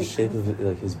because It has, like the like, shape of it,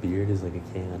 like his beard is like a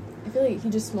can. I feel like he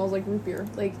just smells like root beer.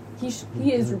 Like he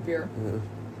is root beer, Yeah.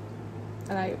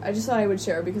 and I just thought I would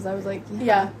share because I was like,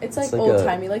 Yeah, it's like, It's like old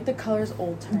timey. Like the color's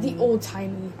old timey. the old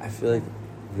timey. I feel like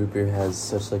root beer has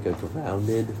such like a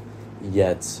grounded,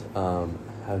 yet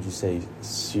how'd you say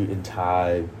suit and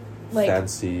tie, Like,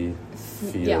 fancy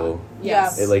feel. Yeah.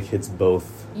 Yes. It like hits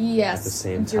both. Yes. at the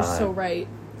same You're so time. right.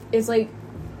 It's like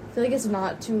I feel like it's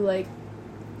not too like.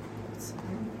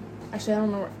 Actually, I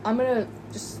don't know. I'm gonna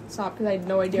just stop because I had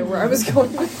no idea where I was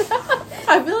going with that.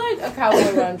 I feel like a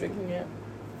cowboy when I'm drinking it.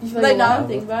 You feel Like a now lot- I'm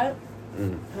thinking about it.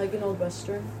 Mm. Like an old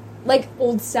western. like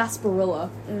old sarsaparilla.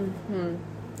 Mm-hmm.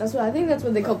 That's what I think. That's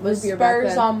what they called The root beer back spurs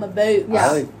then. on my boots.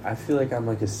 Yeah. I feel like I'm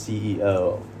like a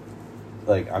CEO.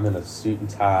 Like I'm in a suit and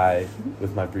tie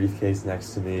with my briefcase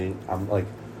next to me. I'm like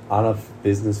on a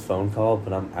business phone call,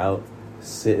 but I'm out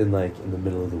sitting like in the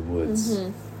middle of the woods,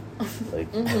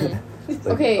 like, like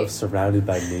Okay. surrounded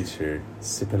by nature,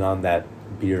 sipping on that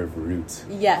beer of root.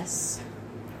 Yes.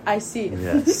 I see.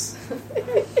 Yes.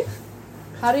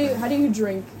 How do you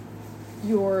drink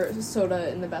your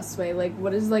soda in the best way? Like,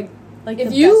 what is like Like If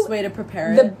the you- best way to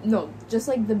prepare it. just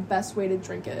like the best way to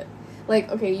drink it. Like,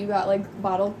 okay, you got like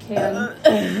bottle,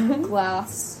 can,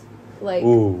 glass, like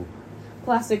Ooh.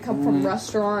 plastic cup from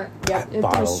restaurant. Yeah. And through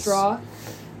Bottles. straw.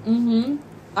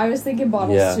 I was thinking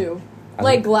bottles Yeah. too. I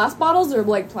Like think glass bottles or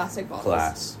like plastic bottles.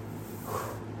 glass.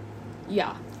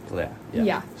 Yeah.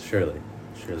 Yeah. Surely.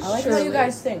 I like how Surely. you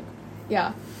guys think.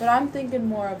 Yeah. But I'm thinking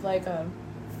more of like a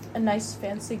nice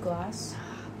fancy glass.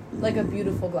 Like a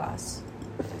beautiful glass.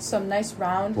 Some nice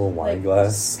round. Little wine like,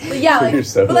 glass. Yeah, for your like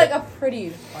soda. but like a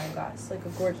pretty wine glass, like a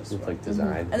gorgeous with one. like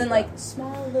design. And then like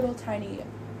small little tiny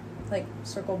like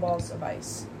circle balls of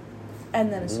ice.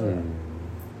 And then a soda. Mm.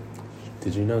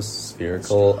 Did you know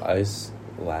spherical ice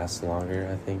lasts longer?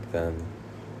 I think than,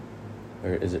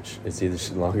 or is it? It's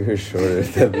either longer or shorter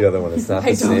than the other one. It's not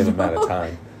I the same don't amount know. of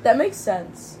time. That makes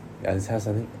sense. Yeah, it has.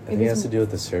 I think It it has is- to do with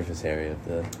the surface area of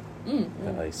the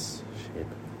Mm. ice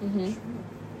shape.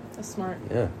 That's smart.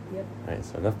 Yeah. Yep. All right.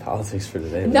 So enough politics for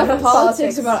today. Enough man.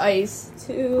 politics about ice.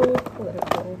 Too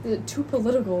political. Is it too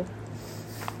political?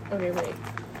 Okay, wait.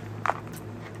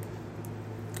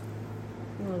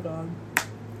 Oh god.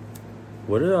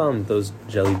 What are those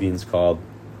jelly beans called?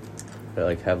 That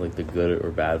like have like the good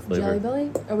or bad flavor. Jelly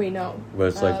Belly? Oh wait, no. Where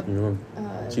it's like you know,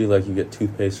 so you like you get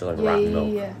toothpaste or like rotten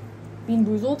milk. yeah. Bean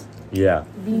boozled? Yeah.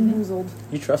 Bean boozled.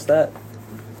 You trust that?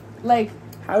 Like,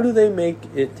 How do they make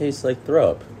it taste like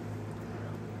throw up?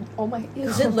 oh my.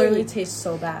 Because it literally tastes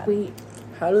so bad. Wait.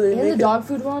 How do they And make the dog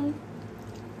food one?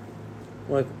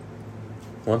 Like,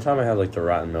 one time I had like the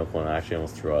rotten milk one. I actually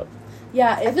almost threw up.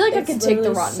 Yeah, I feel like I it's could take the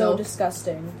literally rotten so milk.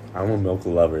 disgusting. I'm a milk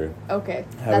lover. Okay.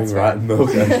 Having that's rotten fair.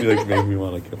 milk actually like made me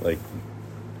want to like.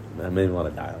 That made me want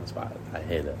to die on the spot. I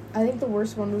hate it. I think the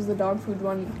worst one was the dog food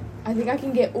one. I think I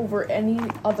can get over any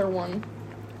other one.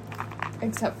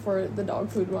 Except for the dog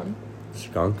food one.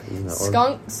 Skunk, isn't that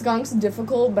one? Skunk's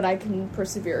difficult, but I can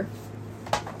persevere.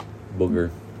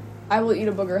 Booger. I will eat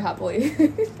a booger happily.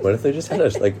 What if they just had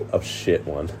a shit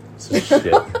one? Some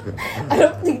shit. I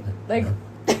don't think like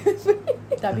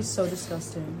That'd be so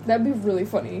disgusting. That'd be really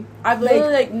funny. I've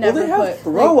literally like Well, never they have put.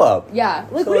 throw up. Yeah,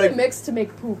 like So, what do you like- mix to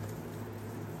make poop?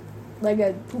 Like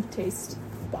a poop taste.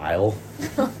 Bile,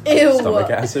 Ew. stomach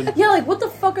acid. Yeah, like what the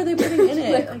fuck are they putting in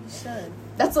it? Like- Like you said.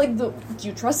 That's like the. Do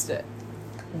you trust it?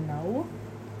 No.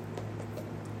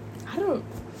 I don't.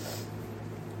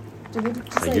 Do they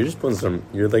just Like you're just putting some.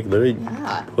 You're like literally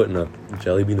Yeah, putting a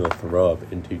jelly bean of throw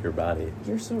up into your body.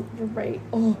 you're right.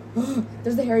 Oh,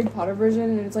 there's the Harry Potter version,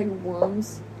 and it's like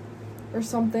worms, or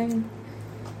something.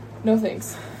 No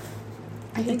thanks.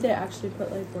 I think they actually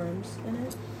put like worms in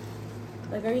it.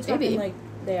 Like, are you talking Maybe. like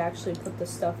they actually put the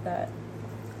stuff that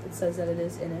it says that it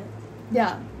is in it?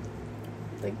 Yeah.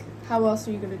 Like, how else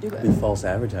are you gonna do It'd be it? false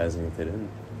advertising if they didn't.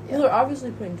 Well, they're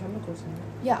obviously putting chemicals in it.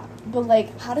 Yeah, but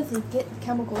like, how do they get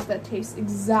chemicals that taste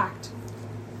exact?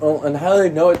 Oh, and how do they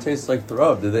know it tastes like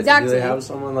throw up? Do they Exactly. have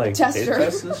someone like Tester. taste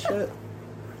test this shit?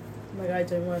 Like, I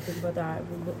didn't want to think about that.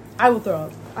 I will throw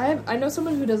up. I know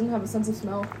someone who doesn't have a sense of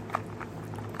smell.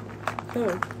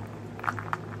 Who?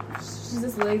 She's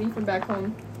this lady from back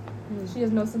home. She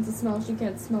has no sense of smell. She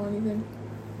can't smell anything.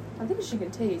 I think she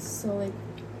can taste. So like,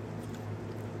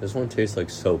 This one tastes like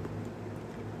soap.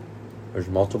 There's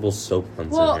multiple soap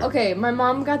ones in well, here. okay. My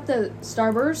mom got the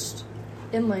Starburst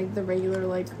in like the regular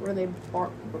like where they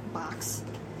box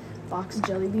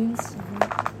jelly beans.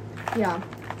 Yeah,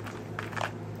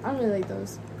 I don't really like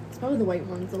those. It's probably the white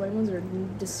ones. The white ones are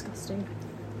disgusting.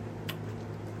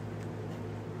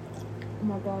 Oh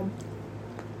my god,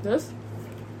 this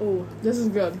Oh, is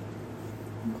good.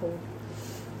 I'm cold.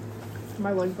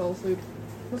 My leg fell asleep.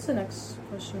 What's the next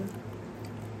question?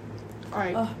 All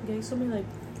right. Oh, I'm getting so many like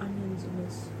onions in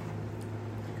this.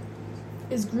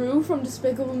 Is Gru from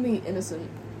Despicable Me innocent?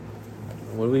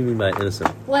 What do we mean by innocent?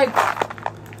 Like,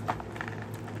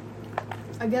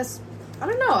 I guess, I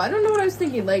don't know. I don't know what I was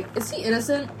thinking. Like, is he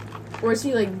innocent or is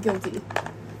he like guilty?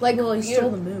 Like, Well, he you-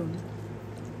 stole the moon.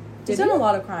 Did He's done he? a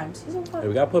lot of crimes. He's a lot. Hey,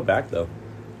 we got put back though.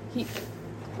 He,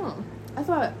 huh? I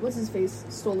thought what's his face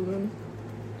stole the moon.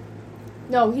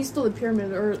 No, he stole the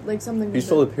pyramid or like something. He with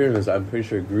stole it. the pyramids. I'm pretty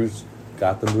sure Groose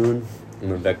got the moon,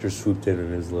 and then Vector swooped in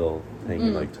his little thing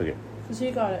and like took it. Because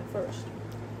he got it first.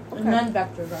 Okay. And then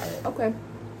Vector got it. Okay.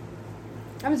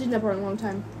 I haven't seen that part in a long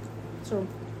time, so.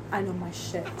 I know my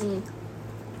shit.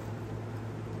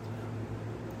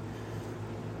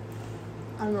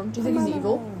 I don't know. Do you think he's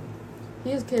evil?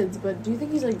 He has kids, but do you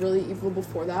think he's like really evil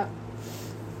before that?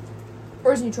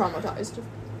 Or is he traumatized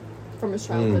from his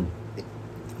childhood?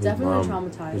 Definitely His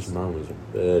traumatized. mom was a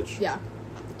bitch. Yeah.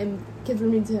 And kids were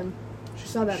mean to him. She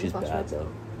saw that She's in bad flashbacks.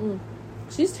 though.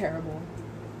 She's terrible.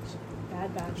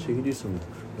 Bad. She could do some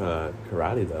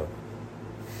karate though.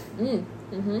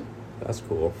 Mm-hmm. That's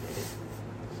cool.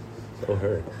 So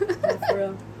her. Yeah, for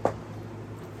real.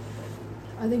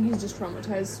 I think he's just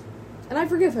traumatized. And I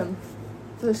forgive him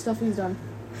for the stuff he's done.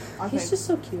 I He's think. just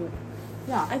so cute.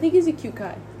 Yeah. I think he's a cute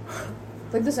guy.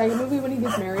 Like the second movie when he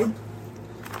gets married.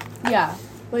 Yeah.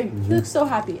 Like, He looks so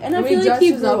happy. And I When he feel like he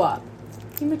dresses grew up- up.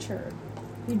 he matured.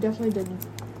 He definitely did.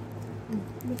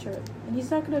 He matured. And he's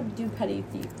not going to do petty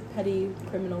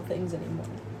criminal things anymore.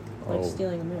 Like Oh.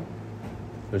 stealing a meal.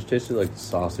 It was tasted like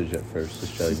sausage at first,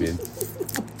 this jelly bean.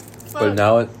 But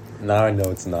now I know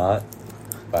it's not.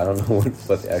 But I don't know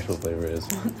what the actual flavor is.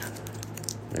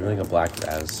 Maybe like a black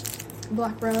raz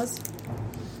Black Raz.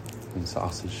 and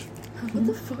sausage. What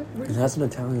the fuck? It has an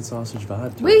Italian sausage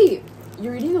vibe to it. Wait!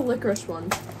 You're eating the licorice one.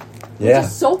 Yeah. Which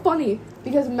is so funny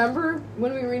because remember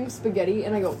when we were eating spaghetti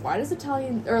and I go, why does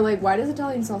Italian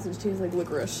sausage taste like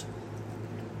licorice?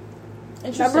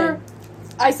 Interesting. Remember,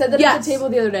 I said that at Yes. the table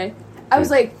the other day. I was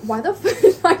like, why the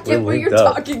fuck? I get what linked you're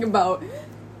up. talking about.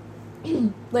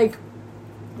 Like,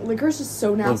 licorice is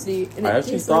so nasty. And I it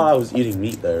actually tastes thought I like, was eating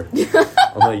meat there.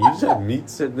 I'm like, you just have meat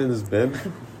sitting in this bin?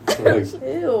 Like,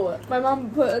 Ew. my mom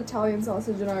put Italian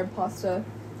sausage in our pasta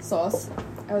sauce.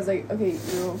 I was like, okay,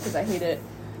 ew, because I hate it.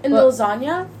 In But- the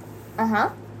lasagna? Uh-huh.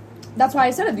 That's why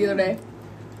I said it the other day.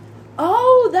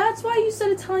 Oh, that's why you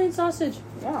said Italian sausage.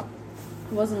 Yeah.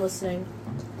 I wasn't listening.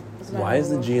 why is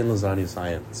the G in lasagna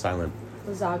silent?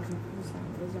 Lasagna.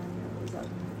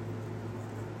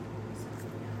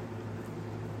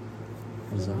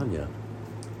 Lasagna.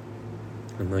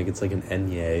 And like, it's like an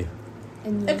enye.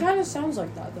 And It kind of sounds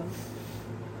like that though.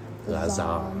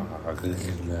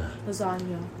 Lasagna.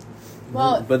 Lasagna.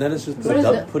 Well, But then it's just what is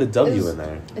it? put a W Is- in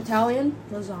there. Italian?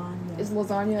 Lasagna. Is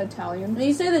lasagna Italian? When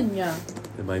you say the nya,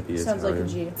 It might be it sounds like a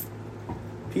Italian. G.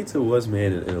 Pizza was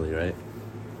made in Italy, right?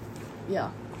 Yeah.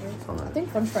 I think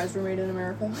French fries were made in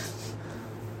America.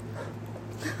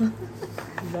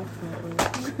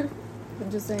 Definitely.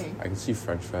 I'm just saying. I can see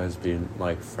French fries being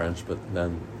like French, but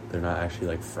then they're not actually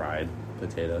like fried,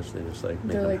 potatoes. They just like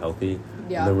make They're, them like- healthy.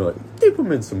 Yeah. And then we're like, dip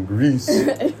them in some grease.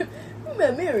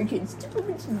 Americans,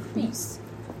 peace.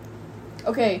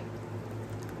 Okay.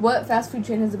 What fast food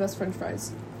chain has the best French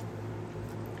fries?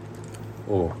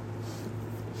 Oh,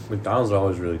 McDonald's are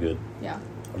always really good. Yeah.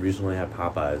 I recently had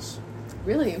Popeyes,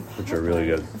 Really? which are really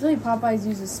good. I feel like Popeyes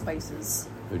uses spices.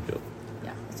 Good deal.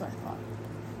 Yeah, that's what I thought.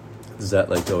 Does that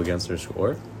like go against their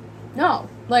score? No,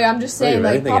 like I'm just saying, Right,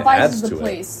 I like think it Popeyes adds is the to it.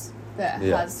 place that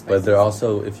Yeah, has spices. but they're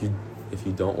also if you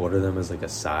don't order them as like a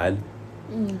side,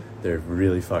 Mm. they're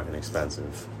really fucking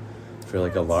expensive. For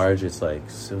like a large, it's like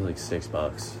still like $6,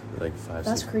 like 5.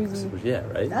 That's $6. crazy. Yeah,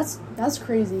 right. That's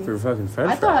crazy. For fucking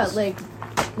French I fries. thought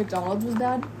like McDonald's was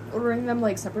bad ordering them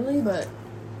like separately, but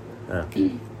Yeah.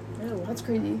 Ew. that's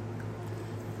crazy.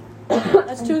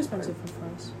 That's too expensive for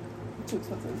fries. Too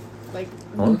expensive. Like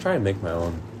I want to try and make my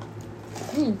own.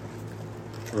 mm,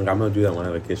 Like I'm gonna do that when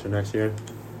I have a kitchen next year.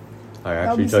 I That would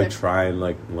actually be like sick. try and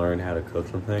like learn how to cook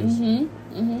some things.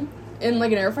 in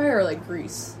like an air fryer or like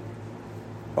grease.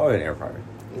 Probably an air fryer.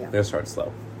 Yeah. Let's start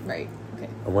slow. Right. Okay.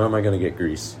 And when am I gonna get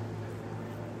grease?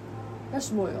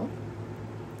 Vegetable oil.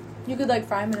 You could like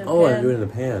fry them in a Oh, pan. I do it in a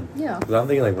pan. Yeah. Because I'm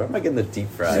thinking like, where am I getting the deep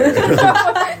fryer?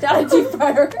 Down a deep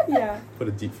fryer. Yeah. Put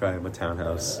a deep fryer in my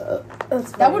townhouse.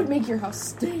 That's That would make your house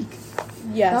stink.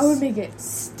 Yes. That would make it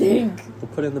stink. We'll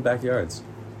put it in the backyards.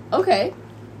 Okay.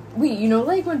 Wait, you know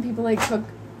like when people like cook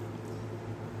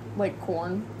like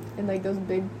corn in like those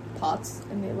big pots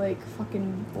and they like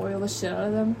fucking boil the shit out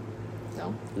of them?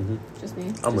 No, Mm-hmm. just me.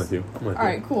 I'm Just- with you. I'm with you.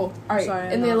 Alright, cool. Alright. Sorry,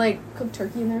 I'm and they not. like cook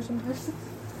turkey in there sometimes.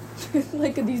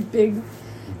 Like these big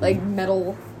like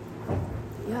metal.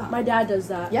 Yeah. My dad does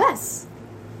that. Yes.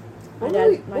 My What dad-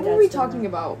 were we, my what were dad's we done talking that.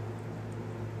 about?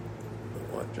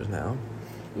 What, just now?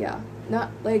 Yeah.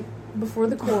 Not like before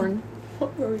the corn.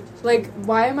 What were we just Like,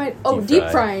 why am I? Oh, Deep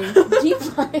deep fry. frying. Deep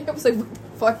frying. I was like, what the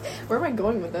fuck? Where am I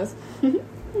going with this?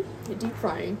 Yeah, deep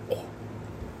frying.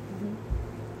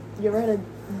 You ever had a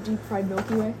deep fried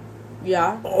Milky Way?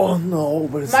 Yeah. Oh no,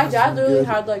 but it's My dad literally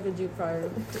had like a deep fryer,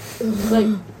 like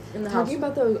in the house. Talking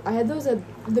about those, I had those at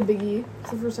the Big E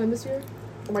for the first time this year.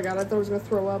 Oh my god, I thought I was gonna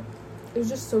throw up. It was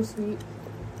just so sweet.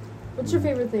 What's your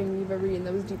favorite thing you've ever eaten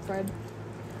that was deep fried?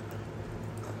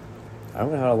 I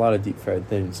haven't had a lot of deep fried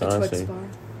things, A Twix honestly. bar.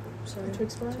 Sorry. A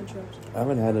Twix bar? to interrupt. I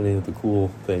haven't had any of the cool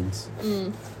things.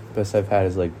 Mm. Best I've had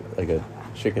is like a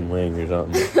chicken wing or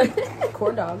something.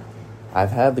 Corn dog.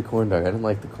 I've had the corn dog. I didn't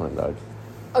like the corn dog.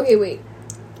 Okay, wait.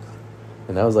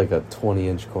 And that was like a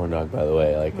 20-inch corn dog, by the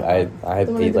way. Like Wow. I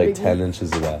The one ate at the like Big 10 E?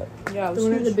 inches of that. Yeah, it The was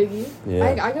one at the huge. Big E? Yeah.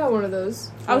 I got one of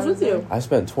those. I was with there. you. I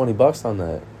spent $20 on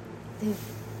that.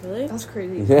 Really? That's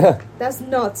crazy. Yeah, That's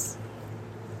nuts.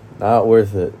 not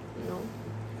worth it. No.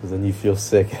 Because then you feel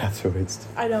sick afterwards.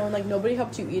 I know, and like nobody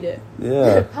helped you eat it.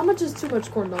 Yeah, How much is too much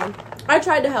corn dog? I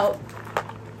tried to help.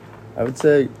 I would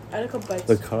say I had a couple bites.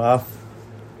 the cutoff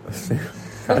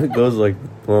kind of goes like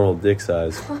normal dick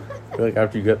size. I feel like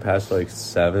after you get past like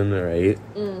 7 or 8,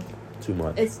 too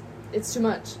much. It's too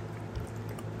much.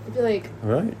 I feel like All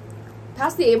right,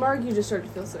 past the 8 mark, you just start to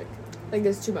feel sick. Like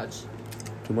there's too much.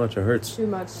 too much. It hurts. Too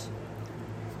much.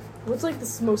 What's like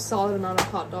the most solid amount of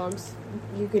hot dogs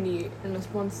you can eat in this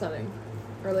one setting,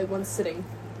 or like one sitting?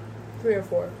 3 or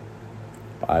 4.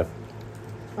 5.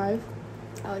 5.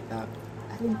 I like that.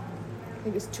 I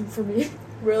think it's 2 for me.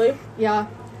 Really? Yeah,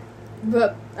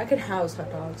 but I could house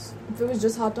hot dogs. if it was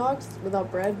just hot dogs without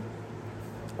bread,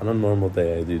 On a normal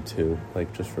day, I do 2,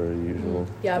 like just for a usual.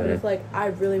 Yeah, but day. if like I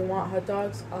really want hot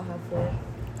dogs, I'll have 4.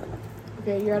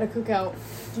 okay, you're at a cookout.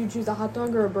 Do you choose a hot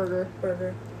dog or a burger?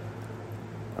 Burger.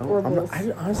 or both.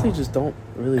 I honestly just don't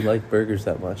really like burgers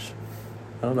that much.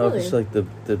 I don't know if it's Really?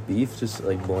 like the beef just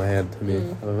like bland to me.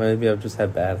 Mm. Maybe I've just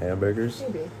had bad hamburgers.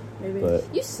 Maybe. Maybe.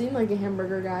 But You seem like a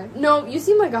hamburger guy. No, you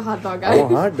seem like a hot dog guy.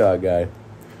 I'm a hot dog guy.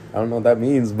 I don't know what that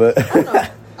means, but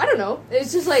I don't know.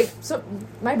 It's just like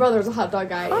my brother's a hot dog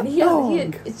guy, and he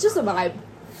dog. it's just a vibe.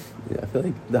 yeah, I feel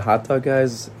like the hot dog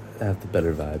guys have the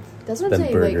better vibe That's what I'm than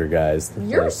saying. burger Like, guys.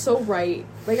 you're Like, so right.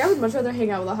 Like, I would much rather hang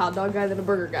out with a hot dog guy than a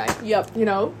burger guy. Yep. You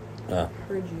know, Heard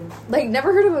you. like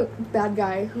never heard of a bad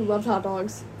guy who loved hot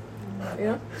dogs. You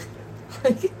know,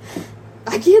 like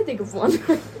I can't think of one.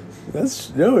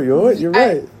 that's no, you're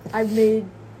right. I've made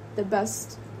the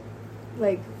best.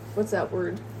 Like, what's that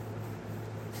word?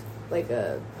 Like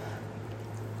a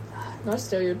not a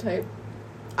stereotype.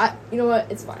 You know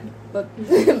what? It's fine.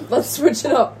 Let's switch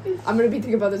it up. I'm gonna be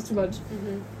thinking about this too much.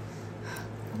 I'm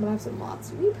gonna have some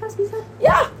lots. Will you pass me some?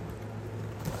 Yeah.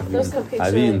 Those cupcakes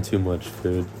I've are eaten like- too much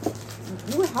food.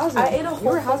 You were housing. I ate a You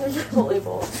whole were housing. Chipotle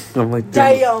bowl. I'm like,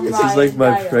 Damn, this is like my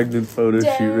Ryan, damn. pregnant photo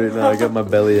shoot right now. I got my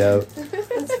belly out.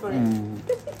 That's funny.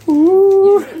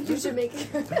 You should make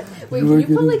Wait, can you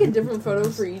put like a different photo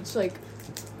for each like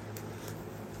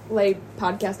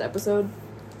podcast episode?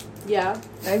 Yeah.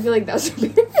 I feel like that should be.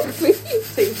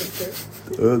 Take a picture.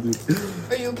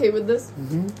 Are you okay with this?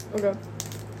 Okay.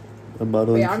 A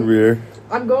modeling Wait, career.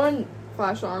 I'm going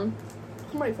flash on.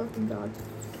 Oh my fucking god.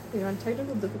 Hang on,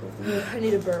 technical difficulty. I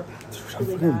need a burp. I'm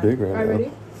Really fucking bad. big right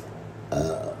Alright,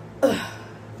 now. ready?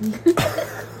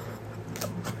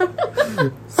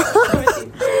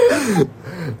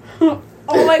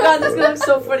 Oh my god, that's gonna look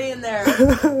so funny in there.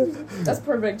 That's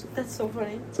perfect. That's so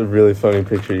funny. It's a really funny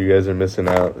picture. You guys are missing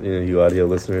out. You audio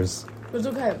listeners. It's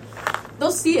okay.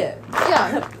 They'll see it.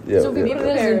 Yeah. Yeah, So we yeah. put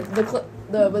it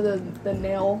as the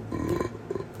nail.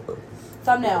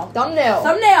 Thumbnail. Thumbnail.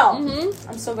 Thumbnail! Mm-hmm.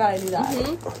 I'm so glad I knew that.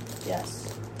 Mm-hmm.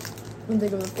 Yes. I'm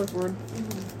thinking of the first word.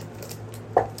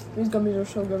 These gummies are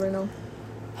so good right now.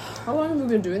 How long have we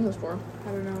been doing this for?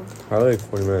 I don't know. Probably like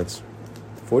 40 minutes.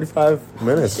 45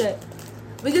 minutes. Shit.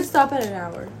 We could stop at an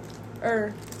hour.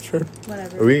 Or Sure.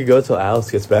 whatever. Or we could go till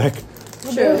Alice gets back.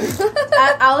 True.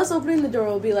 Alice opening the door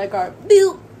will be like our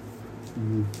boop.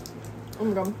 Oh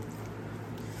my god.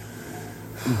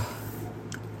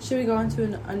 Should we go on to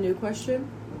a new question?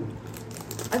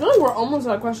 I feel like we're almost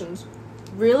out of questions.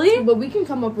 Really? But we can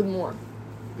come up with more.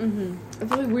 Mm-hmm. I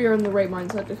feel like we are in the right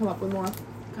mindset to come up with more.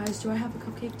 Guys, do I have a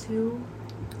cupcake too?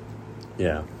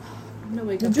 Yeah. I'm gonna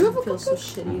wake Did up you and have a feel so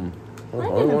cupcake? shitty. Well, I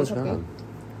only didn't have one's a cupcake. gone.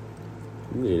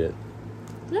 You need it.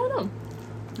 No, no.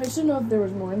 I just didn't know if there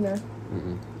was more in there.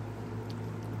 Mm-mm.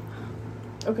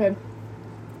 Okay.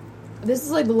 This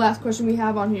is like the last question we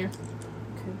have on here.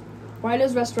 Okay. Why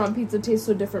does restaurant pizza taste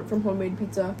so different from homemade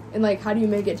pizza? And like, how do you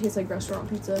make it taste like restaurant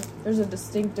pizza? There's a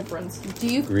distinct difference. Do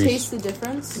you Grease. taste the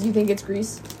difference? You think it's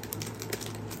grease?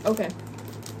 Okay.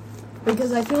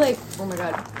 Because I feel like, oh my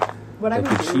god, what I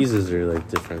Like would the do, cheeses are like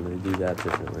different. They do that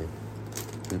differently.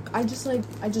 I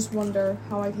just wonder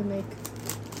how I can make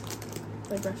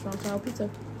like restaurant style pizza.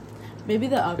 Maybe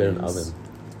the Get ovens. an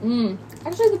oven.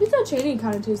 Actually, the pizza at Cheney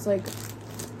kind of tastes like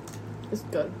it's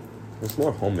good. It's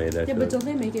more homemade. I Yeah, feel but like. don't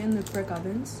they make it in the brick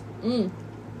ovens?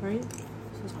 Right?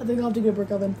 I think I'll have to get a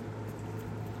brick oven.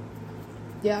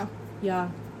 Yeah, Yeah.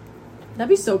 That'd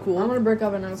be so cool. I want a brick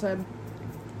oven outside.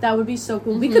 That would be so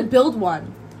cool. We could build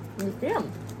one. Yeah.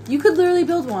 You could literally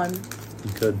build one.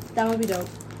 You could That would be dope.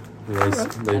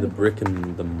 lay the brick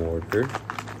and the mortar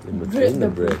in between the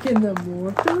brick. In the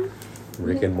mortar.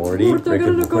 Rick and Morty. Mortar Rick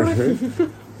and gonna go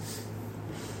Morty.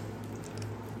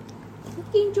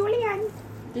 King Julian.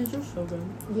 These are so good.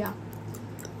 Yeah.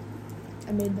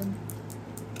 I made them.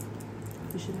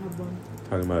 We should have one.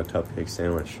 Talking about a cupcake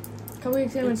sandwich. Cupcake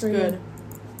sandwich It's right good. here.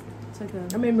 It's like a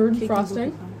I made maroon cake and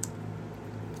frosting.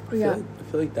 cookie We got.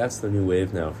 I feel like that's the new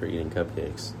wave now for eating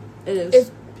cupcakes. pie. It is.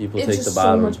 It's People It's take just the so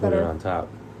bottom much and put it better. on top.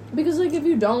 Because like if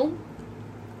you don't,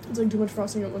 it's like too much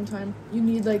frosting at one time. You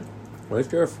need like What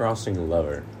if you're a frosting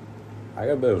lover? I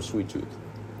got a bit of a sweet tooth.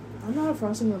 I'm not a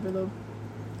frosting lover though.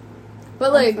 But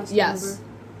I'm a like frosting yes, lover.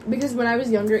 because when I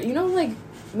was younger, you know like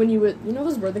when you would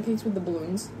those birthday cakes with the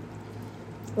balloons,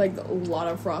 like a lot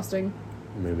of frosting.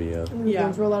 Maybe And the Yeah.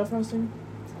 balloons were a lot of frosting,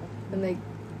 and like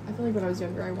I feel like when I was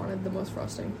younger, I wanted the most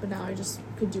frosting, but now I just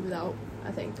could do without.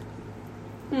 I think.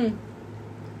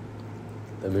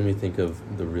 That made me think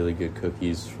of the really good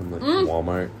cookies from like Mm.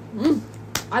 Walmart.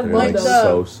 I They're love like those.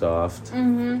 so soft.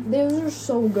 Mm-hmm. Those are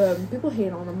so good. People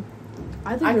hate on them.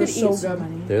 I think I they're could so eat so good.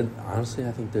 many. They're honestly,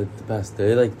 I think they're the best.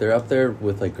 They're up there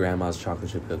with like grandma's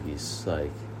chocolate chip cookies,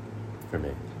 like for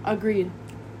me. Agreed.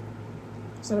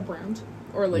 Is that a brand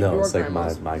or like no, your it's like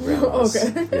grandma's? my grandma's.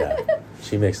 Okay. Yeah,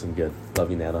 she makes them good. Love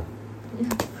you, Nana.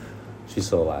 She's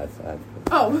still alive.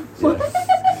 Oh.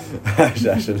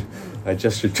 I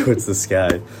gestured towards the sky.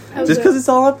 I was Just like- because it's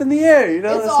all up in the air, you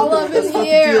know? It's That's all what up in that's the what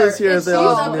air. deal is here It's at the all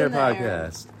All Up up in the Air in the air.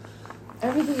 podcast.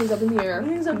 Everything is up in the air.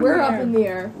 Everything's up in We're the up air. in the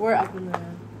air. We're up in the air.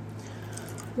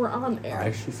 We're on I air.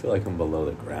 actually feel like I'm below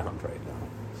the ground right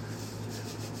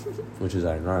now. Which is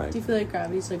ironic. Do you feel like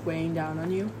gravity's like weighing down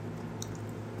on you?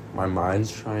 My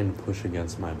mind's trying to push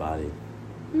against my body.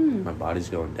 Hmm. My body's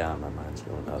going down, my mind's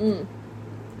going up. Mm.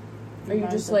 Are you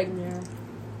Mine's just up like in the air.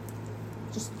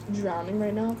 just drowning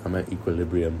right now? I'm at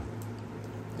equilibrium.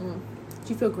 Mm.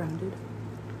 Do you feel grounded?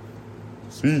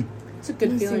 See? It's a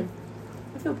good Me too. feeling.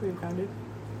 I feel pretty grounded.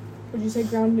 Would you say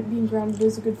being grounded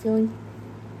is a good feeling?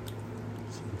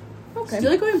 Okay. Do you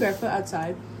like going barefoot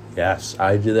outside? Yes,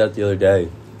 I did that the other day.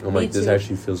 I'm Me like, this too.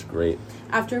 actually feels great.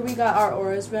 After we got our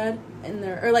auras read in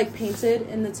there, or like painted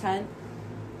in the tent,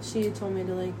 she told me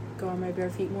to like go on my bare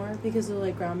feet more because it'll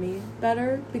like ground me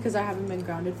better because I haven't been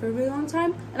grounded for a really long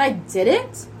time, and I did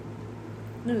it.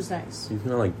 And it was nice. You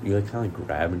kind of like, kind of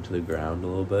grab into the ground a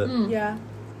little bit. Mm. Yeah,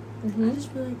 I just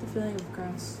really like the feeling of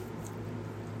grass.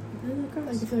 I really like Like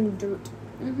grass. the feeling of dirt.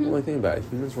 Mm-hmm. Well, think about it.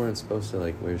 Humans weren't supposed to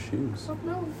like wear shoes. Oh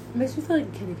no. It makes me feel like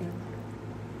a kid again.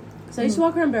 Cause I used to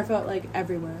walk around barefoot like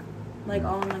everywhere, like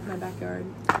all in like my backyard,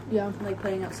 Yeah. like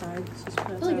playing outside. Just play I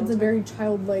feel outside like all it's the a time. very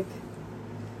childlike.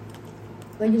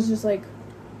 Like it's just like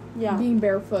yeah. being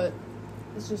barefoot.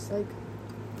 It's just like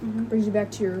Mm-hmm. brings you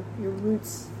back to your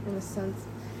roots in a sense.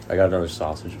 I got another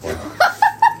sausage one.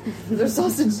 There's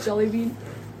sausage jelly bean.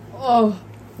 Oh,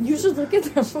 you should look at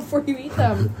them before you eat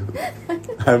them.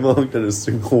 I haven't looked at a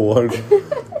single one.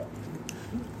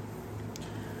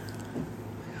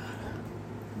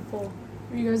 Full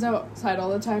Were you guys outside all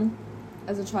the time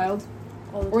as a child?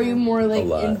 all the Or were you time. more like A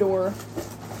lot. indoor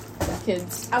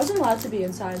kids? I wasn't allowed to be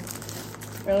inside.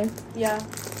 Really? Yeah.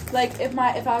 Like if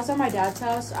I was at my dad's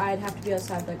house, I'd have to be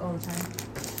outside like all the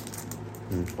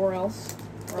time. Or else?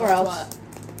 Or else. What?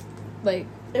 Like,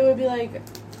 It would be like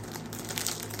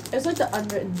it's like the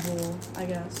unwritten rule, I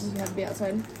guess. you have to be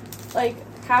outside? Like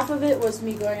half of it was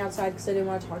me going outside because I didn't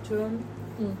want to talk to him,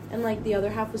 Mm. and like the other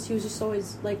half was he was just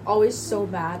always so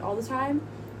mad all the time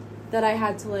that I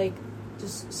had to like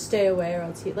just stay away or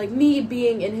else like me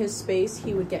being in his space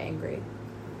he would get angry.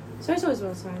 So I just always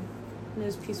went outside. And it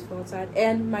was peaceful outside.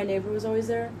 And my neighbor was always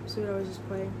there, so we'd always just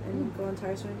play and go on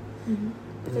tire swing. Mm-hmm.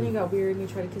 But then he got weird and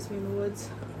he tried to kiss me in the woods.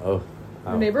 Oh,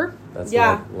 Your neighbor? That's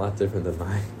Yeah. a lot different than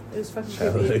my It was fucking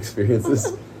childhood creepy.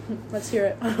 experiences. Let's hear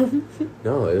it.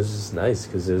 No, it was just nice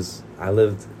because I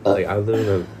lived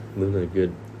in a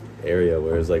good area,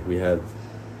 whereas like we had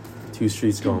 2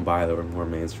 streets going by that were more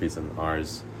main streets than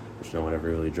ours, which no one ever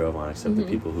really drove on except the Mhm.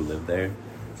 people who lived there.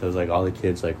 So it was like all the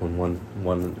kids, like when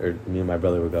one or me and my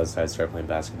brother would go outside and start playing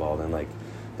basketball, then like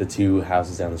the 2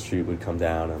 houses down the street would come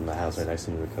down and the house right next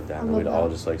to me would come down, I and love we'd all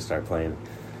that. just like start playing.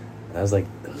 And I was like,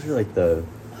 those are like the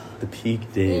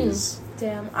peak days.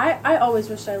 Damn, I always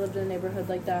wished I lived in a neighborhood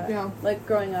like that. Yeah. Like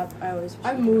growing up, I always wished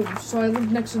I moved, so I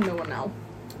live next to no one now.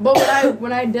 But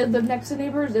when I did live next to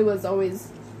neighbors, it was always,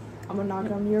 I'm gonna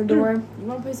knock on your door. You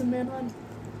wanna play some Manhunt?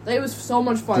 It was so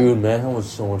much fun. Dude, Manhunt was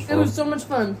so much fun. It was so much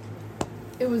fun.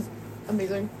 It was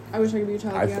amazing. I wish I could be a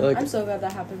child I again. feel like- I'm so glad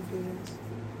that happened for you guys.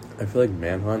 I feel like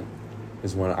Manhunt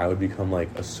is when I would become like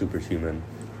a superhuman.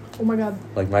 Oh my god.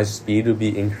 Like my speed would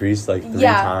be increased like 3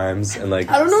 Yeah. times, and like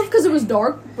I don't know if because it was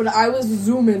dark, but I was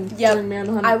zooming Yep. during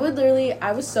Manhunt. I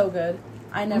was so good.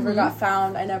 I never Mhm. got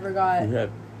found. I never got.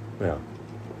 yeah.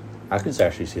 I could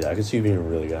actually see that. I could see you being a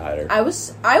really good hider. I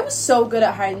was so good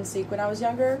at hide and seek when I was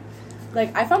younger.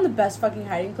 Like I found the best fucking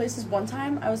hiding places. One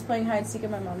time I was playing hide and seek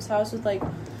at my mom's house with like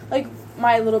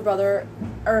my little brother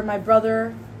or my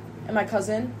brother and my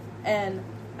cousin, and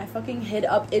I fucking hid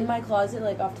up in my closet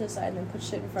like off to the side and then put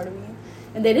shit in front of me,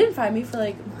 and they didn't find me for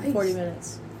like Nice. 40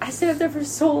 minutes. I stayed up there for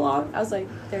so long. I was like,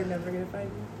 they're never gonna find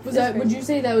me. Was It's that? Would crazy. you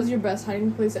say that was your best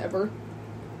hiding place ever?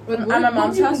 What, At my what mom's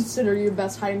would you house? consider your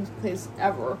best hiding place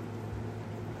ever?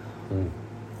 Hmm.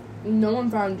 No one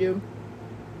found you.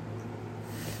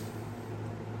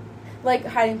 Like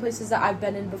hiding places that I've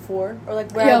been in before, or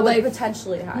like where Yeah, I would like-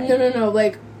 potentially hide. No.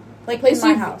 Like Like place in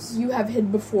my you house. you have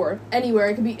hid before. Anywhere.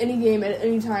 It could be any game at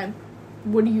any time.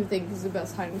 What do you think is the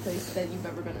best hiding place that you've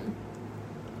ever been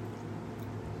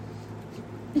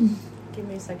in? Give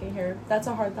me a second here. That's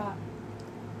a hard thought.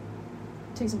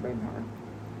 Take some brain power.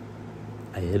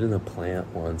 I hid in a plant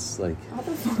once, like How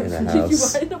the fuck In a did you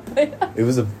house. hide in a plant? it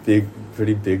was a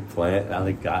pretty big plant, and I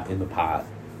like got in the pot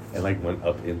and like went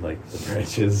up in like the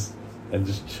branches and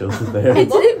just chilled there. It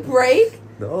didn't break.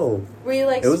 No, Were you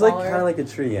like it was smaller? like kind of like a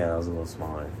tree. Yeah, I was a little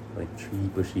smaller, like tree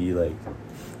bushy, like,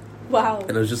 Wow.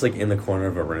 and it was just like in the corner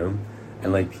of a room,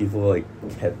 and like people like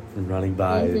kept running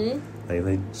by. Mhm. Like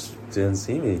they just didn't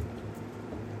see me.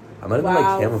 I might have been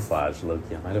Wow. like camouflage,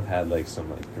 Loki. I might have had like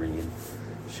some like green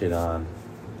shit on.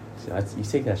 See, you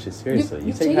take that shit seriously. You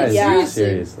You, take take it that seriously.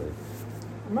 seriously.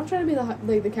 I'm not trying to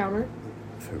be the counter.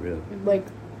 For real. Like,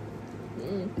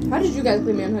 how did you guys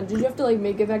play Manhunt? Did you have to like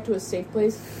make it back to a safe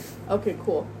place? Okay,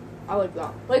 cool. I like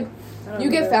that. Like, I don't you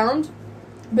get remember. found,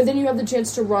 but then you have the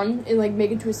chance to run and like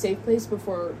make it to a safe place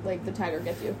before like the tagger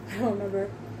gets you. I don't remember.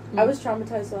 Mm. I was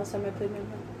traumatized the last time I played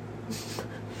Manhunt.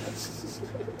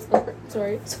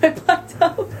 Sorry. So I blacked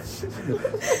out.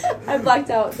 I blacked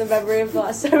out the memory of the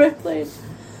last time I played.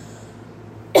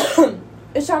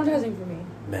 It's traumatizing for me.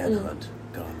 Manhunt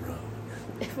gone rogue.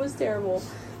 It was terrible.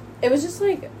 It was just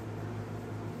like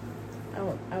I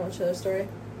won't share the story.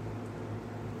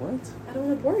 What? I don't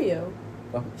want to bore you.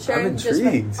 Oh, Sharing I'm just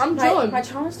intrigued. I'm chilling. my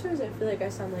trauma stories. I feel like I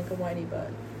sound like a whiny butt.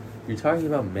 You're talking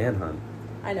about Manhunt.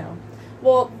 I know.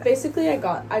 Well, basically, I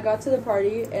got to the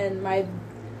party and my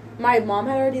mom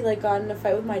had already like gotten in a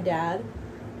fight with my dad,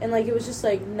 And, like, it was just,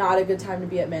 like, not a good time to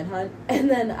be at Manhunt. And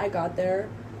then I got there,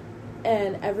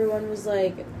 and everyone,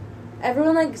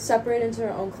 like, separated into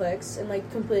their own cliques and, like,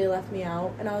 completely left me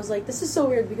out. And I was like, this is so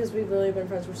weird because we've literally been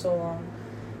friends for so long.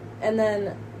 And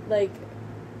then, like,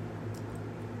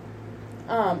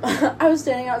 I was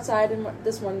standing outside, and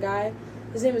this one guy,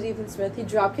 his name was Ethan Smith, he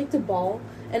drop-kicked a ball,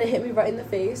 and it hit me right in the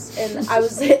face. And I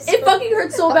was, it fucking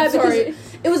hurt so bad because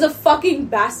it was a fucking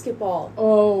basketball.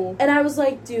 Oh. And I was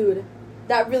like, dude,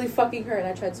 that really fucking hurt, and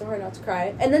I tried so hard not to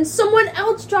cry. And then someone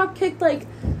else drop kicked like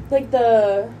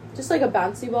just like a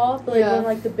bouncy ball, but like one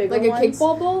like the bigger ones. Like a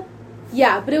kickball ball?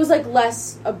 Yeah, but it was like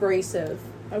less abrasive.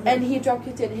 Okay. And he drop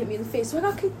kicked it and hit me in the face. So I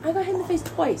got hit in the face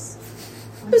twice.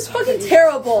 It was fucking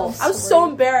terrible. I was so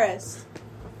embarrassed.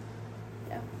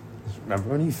 Remember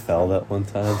when you fell that one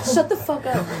time? Shut the fuck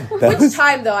up. Which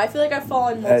time though? I feel like I've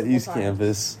fallen multiple at East times.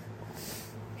 Campus.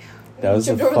 That was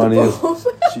the funniest.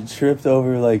 She tripped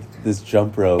over like this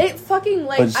jump rope. It fucking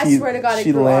I swear to God, it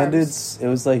she grew landed. Arms. It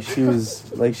was like she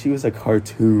was a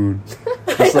cartoon.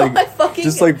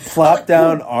 Just like plopped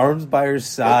down, arms by her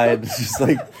side, just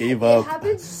like gave up. It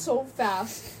happened so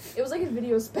fast. It was like a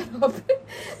video sped up.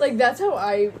 Like that's how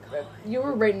you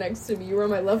were right next to me. You were on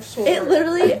my left shoulder. It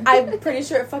literally, I'm pretty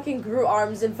sure it fucking grew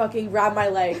arms and fucking grabbed my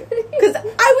leg. Because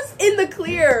I was in the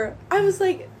clear. I was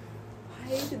like,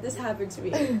 why did this happen to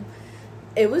me?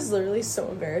 It was literally so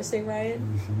embarrassing,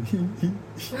 Ryan.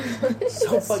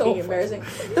 so fucking embarrassing.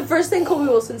 The first thing Colby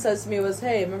Wilson says to me was,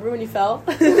 hey, remember when you fell?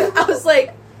 I was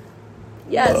like,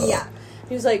 yes. Yeah.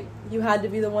 He was like, you had to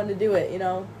be the one to do it, you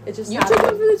know? It just happened. You took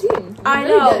one for the team. I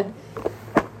know. Did.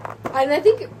 And I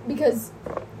think because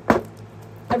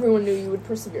everyone knew you would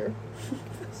persevere.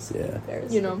 Yeah.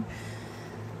 You know?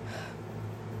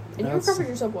 And you recovered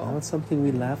yourself well. Now it's something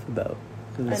we laugh about.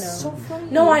 I know. So funny.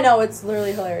 No, I know. It's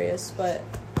literally hilarious, but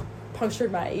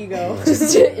punctured my ego.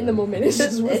 Just in the moment. It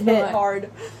just was hit hard.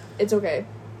 It's okay.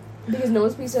 Because no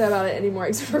one speaks about it anymore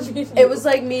except for me. It was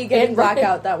like me getting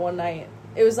blackout that one night.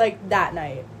 It was like that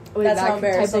night. Wait, that's that how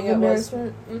embarrassing it was.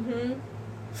 Mm-hmm.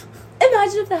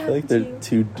 Imagine if that happened like to they're you.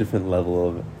 two different level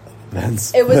of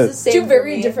events. It was the same. Two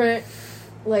very different,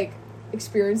 like,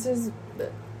 experiences.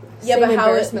 But yeah, same but how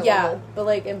embarrassment level. but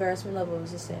like embarrassment level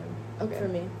was the same. Okay. For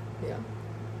me. Yeah.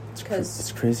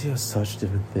 It's crazy how such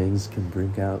different things can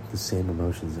bring out the same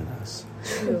emotions in us.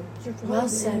 True. Well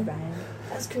said, Ryan.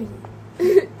 That's crazy.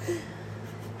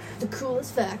 The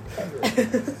coolest fact ever.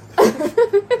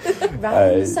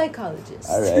 Ryan is a psychologist.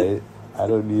 Alright. I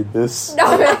don't need this.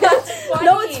 No, it's funny.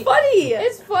 No, it's funny.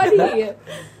 It's funny.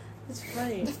 It's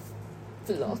funny.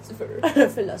 Philosopher.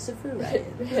 Philosopher,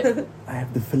 Ryan. I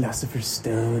have the Philosopher's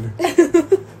Stone.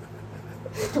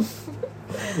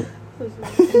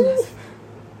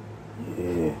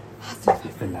 Yeah.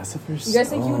 Philosopher's Stone. You guys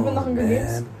think you would win the Hunger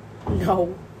Games?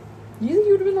 No. You think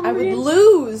you would win the Hunger Games? I would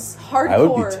lose. Hardcore. I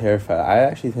would be terrified. I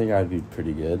actually think I'd be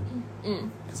pretty good.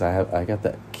 Because I got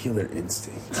that killer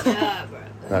instinct. Yeah, bro.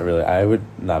 Not really. I would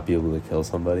not be able to kill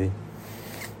somebody.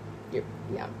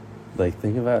 Yeah. Like,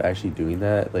 think about actually doing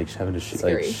that. Like, having to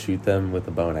shoot them with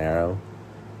a bow and arrow.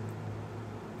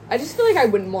 I just feel like I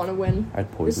wouldn't want to win.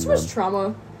 I'd poison There's too much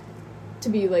trauma to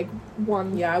be, like,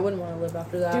 one. Yeah, I wouldn't want to live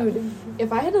after that. Dude,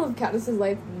 if I had to live Katniss's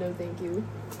life, no thank you.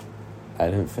 I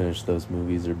didn't finish those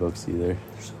movies or books either.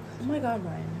 Oh my god,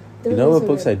 Ryan. You know what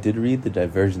books I did read? The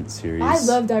Divergent series. I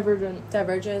love Divergent.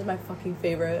 Divergent is my fucking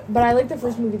favorite. But I like the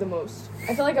first movie the most.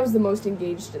 I feel like I was the most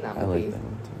engaged in that movie. I like that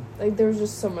one too. Like, there was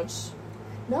just so much...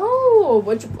 No!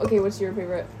 What's your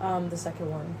favorite? The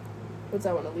second one. What's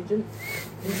that one? Allegiant?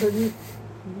 Insurgent?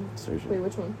 Insurgent. Wait,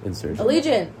 which one? Insurgent.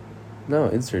 Allegiant. No,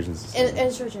 Insurgent's the same.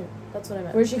 Insurgent. That's what I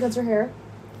meant. Where she cuts her hair?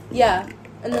 Yeah.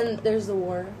 And then there's the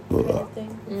war kind of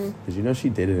thing. Did you know she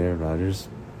dated Aaron Rodgers?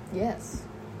 Yes.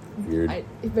 Weird.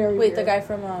 Very Wait, weird. the guy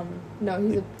from No,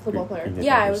 he's a football player. Green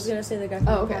Yeah, I Packers. was gonna say the guy from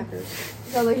Oh, the okay. Packers.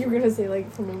 Sounds like you were gonna say,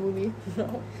 like, from a movie.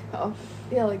 No. Oh.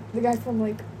 Yeah, like, the guy from,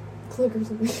 like, Click or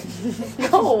something.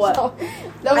 No. That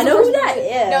was I the know first who that movie.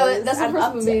 is. No, that's the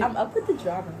first movie. I'm up with the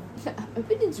drama. I've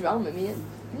been in drama, man.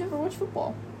 You never watch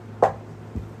football.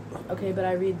 Okay, but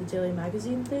I read the daily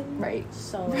magazine thing. Right.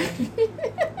 So,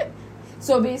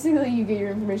 So basically, you get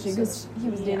your information because he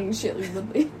was yeah. dating Shailene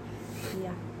Woodley.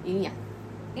 yeah.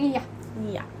 Yeah.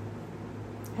 Yeah.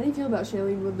 How do you feel about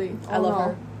Shailene Woodley? I love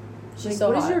her. She's Like, so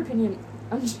what is hot. your opinion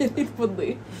on Shailene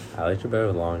Woodley? I liked her better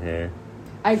with long hair.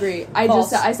 I agree.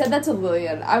 False. I said that to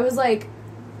Lillian. I was like,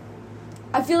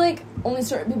 I feel like only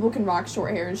certain people can rock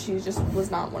short hair, and she just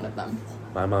was not one of them.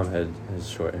 My mom has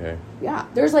short hair. Yeah,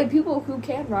 there's like people who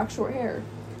can rock short hair,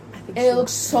 I think and it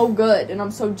looks so good, and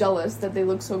I'm so jealous that they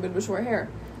look so good with short hair.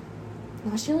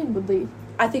 Not Shailene Woodley.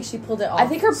 I think she pulled it off. I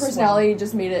think her personality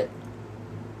just made it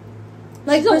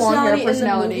Like she's a long-haired personality in the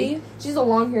personality. movie, She's a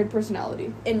long-haired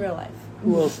personality. in real life.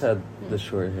 Who else had the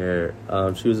short hair?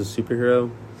 She was a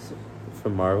superhero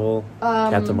from Marvel.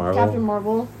 Captain Marvel? Captain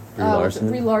Marvel. Brie Larson?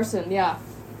 Brie Larson, yeah.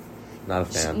 Not a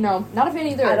fan. No, not a fan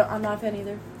either. I'm not a fan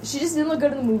either. She just didn't look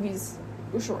good in the movies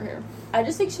with short hair. I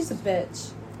just think she's a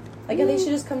bitch. Like, I think she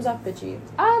just comes off bitchy.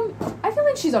 I feel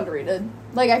like she's underrated.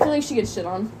 Like, I feel like she gets shit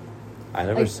on. I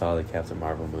never Like- saw the Captain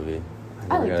Marvel movie. I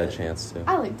I never liked got a it. chance to.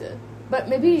 I liked it. But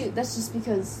maybe that's just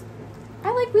because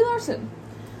I like Brie Larson.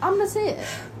 I'm gonna say it.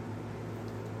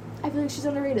 I feel like she's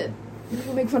underrated.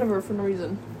 People make fun of her for no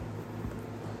reason.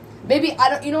 Maybe, I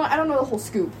don't know the whole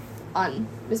scoop on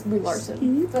Miss Brie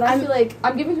Larson. But I feel like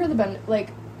I'm giving her the benefit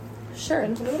Sure.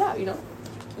 of the doubt, you know?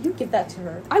 You give that to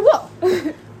her. I will.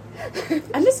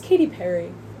 I miss Katy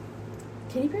Perry.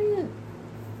 Katy Perry didn't.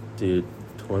 Dude,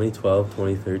 2012,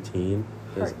 2013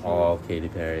 is Heart all Katy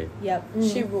Perry. Yep.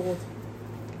 Mm. She ruled.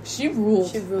 She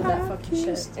ruled. She ruled that fucking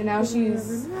shit. And now she's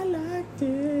She's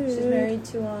married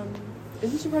to,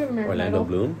 isn't she part of American Orlando Idol?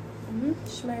 Bloom.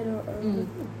 she's married to, Mm.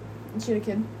 And she had a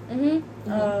kid.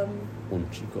 mm-hmm. Un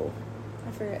chico.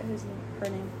 I forget her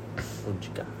name. Un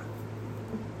chica.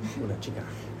 Una chica.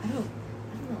 I don't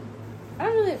know. I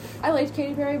don't really. I liked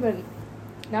Katy Perry, but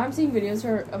now I'm seeing videos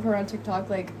of her on TikTok,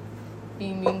 like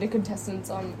being mean to contestants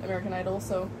on American Idol.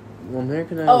 So Well,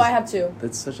 American Idol. Oh, I have two.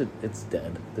 It's such a. It's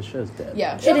dead. The show's dead.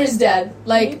 yeah, It show is dead.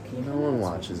 Like No one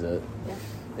watches it. Yeah.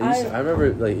 I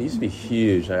remember, like, it used to be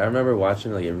huge. Like, I remember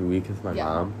watching, like, every week with my Yeah.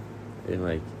 mom. And,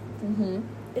 like,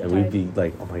 It and we'd died. be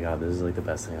like, oh my god, this is, like, the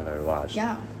best thing I've ever watched.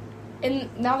 yeah, and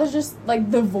now there's just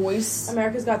like The Voice,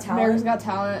 America's Got Talent. America's Got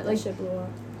Talent, Like like shit blew up.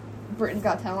 Britain's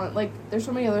Got Talent. Like there's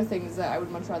so many other things that I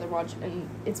would much rather watch, and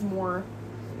it's more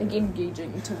like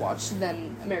engaging to watch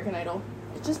than American Idol.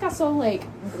 It just got so like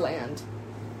bland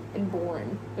and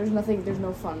boring. There's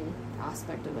no fun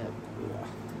aspect of it.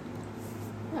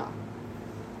 Yeah.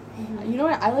 You know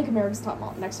what? I like America's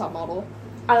Next Top Model.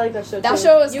 I like that show too. That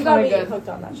show is You got kinda me good. hooked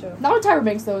on that show. Not with Tyra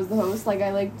Banks though as the host. Like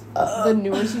I liked the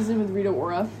newer season with Rita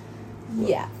Ora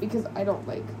Yeah. because I don't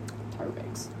like Tyra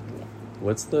Banks.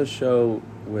 What's the show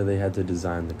where they had to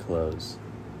design the clothes?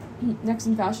 Next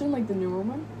in Fashion, like the newer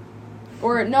one,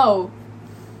 or no,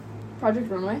 Project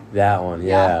Runway. That one,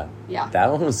 yeah. Yeah.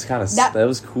 That one was kind of. That- That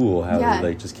was cool how Yeah. they,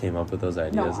 like, just came up with those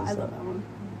ideas No, and I stuff. love that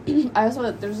one. I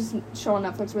also there's this show on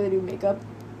Netflix where they do makeup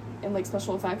and like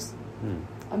special effects. Hmm.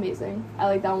 Amazing. I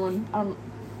like that one. I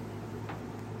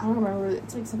don't remember.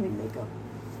 It's like something makeup.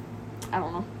 I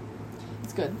don't know.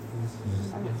 It's good.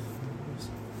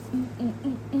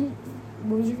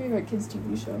 What was your favorite kids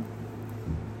TV show?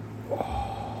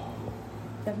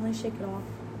 Definitely Shake It Off.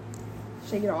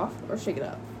 Shake It Off or Shake It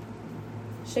Up?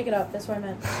 Shake It Up. That's what I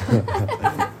meant.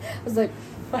 I was like,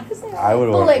 What is that? I would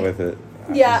have But, went like- with it.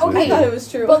 Yeah. honestly. I thought it was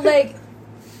true. but like,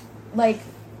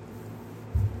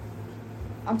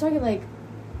 I'm talking like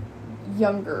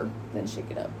younger than Shake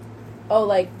It Up. oh,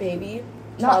 like baby.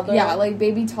 Not Toddler? yeah, like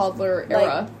baby toddler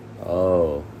era.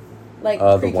 Oh. Like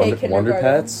The pre-K Wonder kindergarten.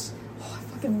 Pets? Oh, I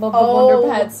fucking love Oh, the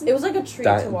Wonder Pets. It was like a treat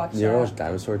to watch You ever watched that.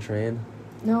 Dinosaur Train?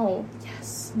 No,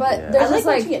 Yes. but Yeah. I there's like just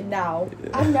like watching it now.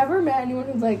 I've never met anyone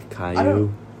who's like I Caillou?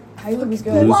 don't. Caillou was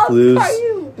good. Blue's Love Clues?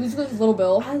 Caillou. Blue's Clues, Little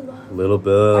Bill. I love. Little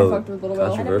Bill. I fucked with Little Bill.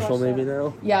 Controversial, I never maybe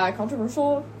watched now? Yeah,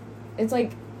 controversial. It's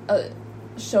like a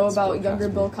show It's about Bill younger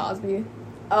Cosby. Bill Cosby.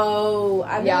 Oh,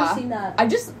 I've Yeah. never seen that. I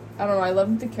don't know. I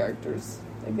loved the characters.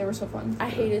 Like they were so fun. I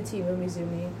hated Team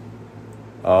Umizoomi.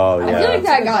 Oh, I yeah. I feel like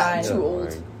that It's got a good too Yeah, old.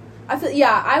 boring. I feel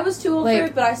I was too old Like- for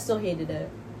it, but I still hated it.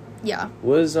 Yeah.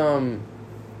 Was,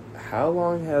 how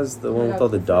long has the one with all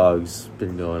the dogs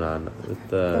been going on? With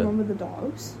The the, one with the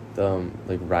dogs.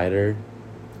 like, Ryder?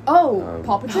 Oh,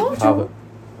 Paw Patrol.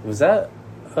 Was that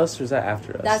us or was that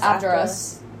after us? That's After after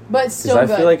us, but Because still I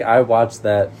good. feel like I watched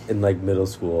that in, like, middle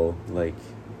school, like,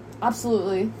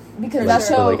 Absolutely, because For that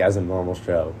sure. show. like, as a normal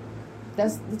show.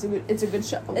 It's a good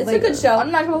show. It's Like, a good show.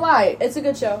 I'm not gonna lie. It's a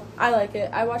good show. I like it.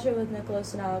 I watch it with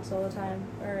Nicholas and Alex all the time,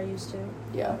 or I used to.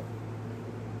 Yeah.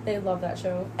 They love that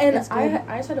show. And It's I good.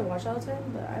 just had to watch it all the time,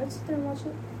 but I would sit there and watch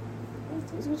it.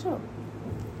 It's a good show.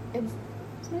 It's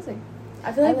amazing.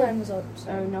 I feel like I like- mine was all. Oh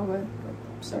Sorry. no,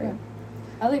 but Sorry. okay.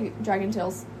 I like Dragon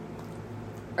Tales.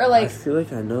 Or I like feel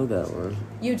like I know that one.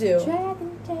 You do.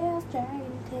 Dragon Tales,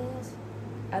 Dragon Tales.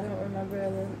 I don't remember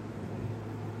the.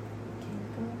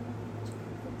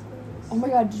 Oh my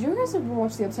god, did you guys ever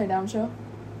watch the Upside Down show?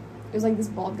 It was like this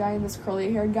bald guy and this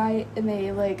curly haired guy, and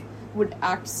they like would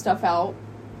act stuff out.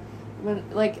 When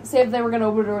like say if they were gonna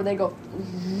open a door, they go.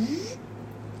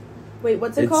 Wait,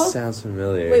 what's it It called? sounds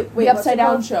familiar. Wait, The what's Upside it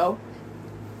Down called? show.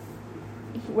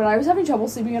 When I was having trouble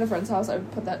sleeping at a friend's house, I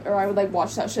would put that, or I would like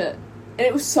watch that shit, and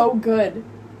it was so good.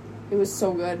 It was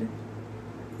so good.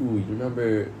 Ooh, you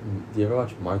remember? Do you ever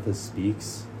watch Martha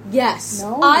Speaks? Yes.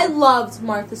 No. I loved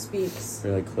Martha Speaks.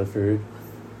 Or like Clifford?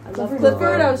 I love Clifford.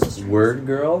 Clifford. I was just Word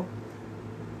Girl.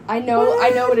 I know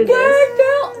what it is. Good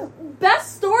girl.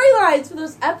 Best storylines for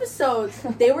those episodes.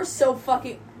 They were so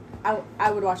fucking.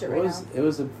 I would watch it right now. There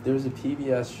was a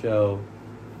PBS show.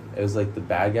 It was like the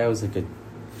bad guy was like a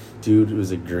dude who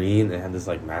was a green and had this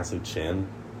like massive chin.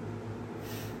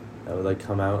 That would like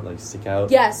come out, like stick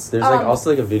out. Yes. There's like also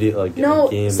like a video like No,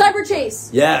 a game. Cyber Chase.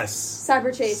 Yes.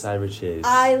 Cyber Chase. Cyber Chase.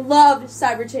 I loved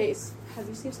Cyber Chase. Have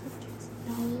you seen Cyber Chase?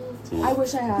 No. Dude. I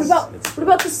wish I had. What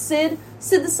about the Sid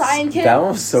the Cyan Kid? That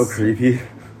one was so creepy.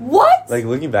 What? Like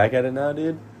looking back at it now,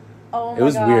 dude. Oh my It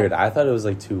was God. weird. I thought it was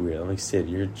like too weird. I'm like, Sid,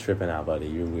 you're tripping out, buddy.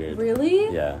 You're weird.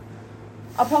 Really? Yeah.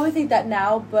 I'll probably think that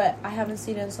now, but I haven't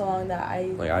seen it in so long that I.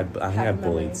 Like I think I Have a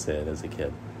bullied memory. Sid as a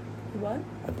kid. What?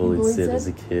 I bullied bullied Sid Sid? as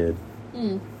a kid.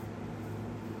 Mm.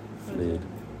 Lid.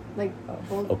 Like,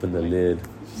 Open the lid.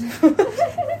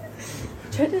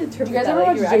 Try to interpret Do you guys that ever like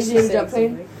watch you're JJ actually the saying Jet Plane?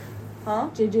 something. Huh?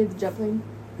 JJ the Jet Plane?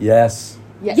 Yes.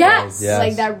 Yeah. Yes! Yes.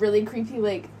 Like that really creepy,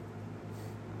 like,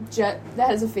 jet that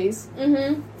has a face.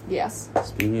 Mm-hmm. Yes.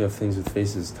 Speaking of things with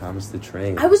faces, Thomas the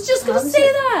Train. I was just gonna Thomas say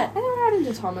is- that. I never got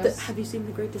into Thomas. Have you seen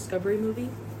the Great Discovery movie?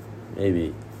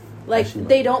 Maybe. Like Actually,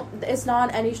 they don't. It's not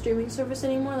on any streaming service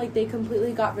anymore. Like they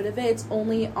completely got rid of it. It's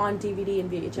only on DVD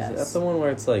and Is that VHS. the one where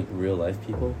it's like real life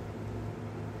people?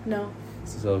 No,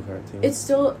 It's still a cartoon. it's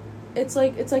still. It's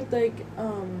like Because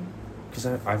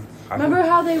I Remember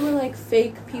how they were like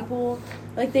fake people?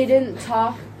 Like they didn't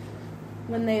talk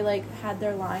when they like had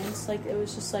their lines. Like it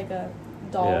was just like a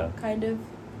doll Yeah. kind of.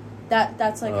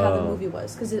 That's like how the Oh. movie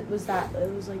was because it was that.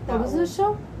 It was like that. What was one. this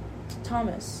show?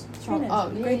 Thomas. Oh, Train It. yeah,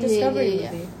 Great yeah, Discovery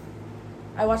yeah. movie.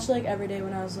 I watched it like every day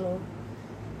when I was little.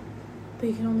 But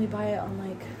you can only buy it on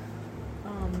like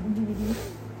DVD.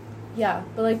 yeah,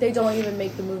 but like they don't even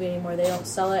make the movie anymore. They don't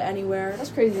sell it anywhere.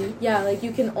 That's crazy. Yeah, like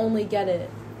you can only get it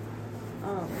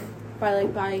by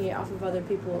like buying it off of other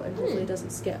people and hopefully it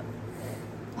doesn't skip.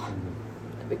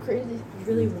 That'd be crazy. I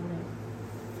really want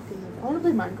it. I want to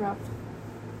play Minecraft,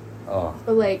 Oh,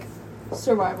 but like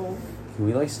survival. can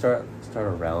we like start a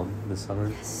realm this summer?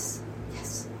 Yes.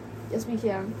 Yes. Yes, we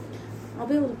can. I'll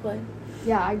be able to play.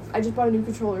 Yeah, I just bought a new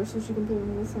controller so she can play with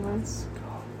me this summer.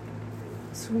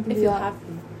 So we can If do you that. have to.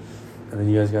 And then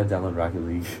you guys gotta download Rocket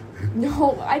League.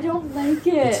 No, I don't like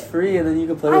it. It's free, and then you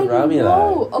can play I with Rami and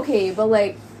know. Okay, but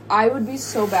like I would be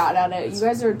so bad at it. You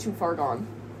guys are too far gone.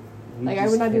 We Like I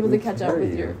just would not be able to can't catch up carry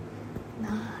with you. your.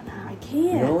 Nah, I You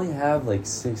can't. only have like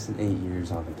 6 and 8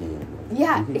 years on the game. Like,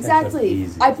 Yeah, you can catch up exactly.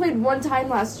 easy. I played one time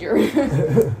last year,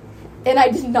 and I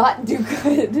did not do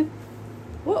good.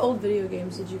 What old video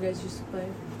games did you guys used to play?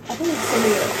 I think it's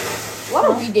so weird. A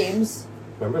lot of Wii games.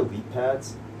 Remember Leap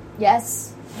Pads?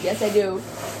 Yes, yes, I do.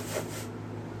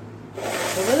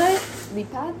 What were they?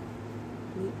 Leap pad.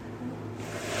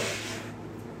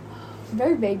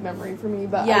 Very vague memory for me,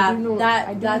 but Yeah, I do know that-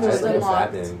 I do that's know It's just like a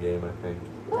unlocked. Batman game, I think.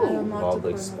 That Ooh. unlocked Involved a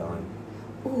like porn spelling.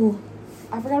 Ooh,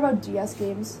 I forgot about DS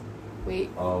games. Wait,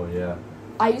 Oh yeah.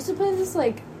 I used to play this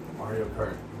like Mario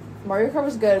Kart. Mario Kart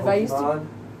was good, but I used to. Pokemon?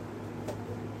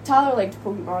 Tyler liked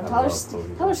Pokemon. I Tyler, love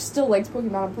Pokemon. Tyler still likes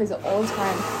Pokemon and plays it all the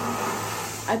time.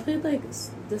 I played like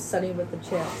the Sunny with the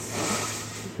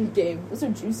Chance game. Those are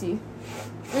juicy.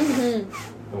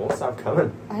 Mm-hmm. It won't stop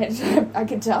coming. I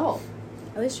could tell.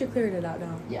 At least you're clearing it out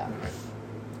now. Yeah,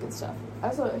 good stuff.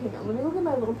 Also, hang on, let me look at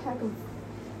my little pack of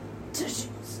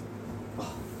tissues.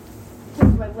 Oh, take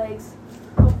my legs.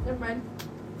 Oh, never mind.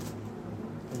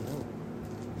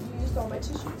 You used all my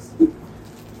tissues.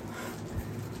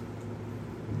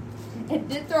 And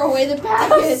did throw away the I'm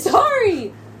package.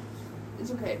 sorry.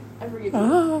 It's okay. I forgive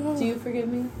you. Do you forgive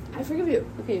me? I forgive you.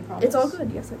 Okay, you promise. It's all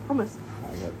good. Yes, I promise.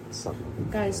 I got something.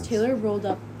 Guys, Yes. Taylor rolled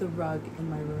up the rug in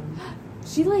my room.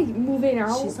 She like moving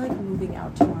out. She's like moving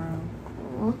out tomorrow.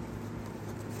 Aw.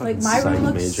 Like Fucking my room psych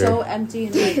looks major. so empty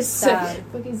and like sad.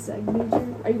 Fucking seg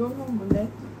major. Are you going home Monday?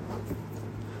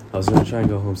 I was gonna try and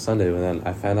go home Sunday, but then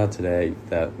I found out today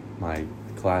that my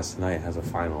class tonight has a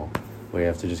final where you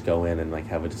have to just go in and like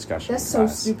have a discussion. That's in so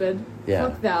class. stupid. Yeah.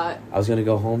 Fuck that. I was gonna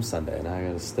go home Sunday, and I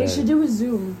gotta stay. They should do a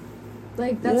Zoom.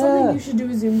 Like, that's Yeah. something you should do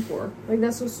a Zoom for. Like,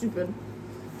 that's so stupid.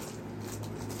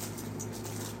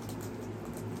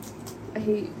 I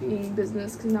hate being in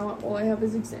business because now all I have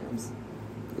is exams.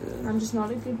 Yeah. I'm just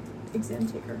not a good exam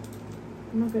taker.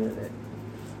 I'm not good at it.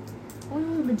 How long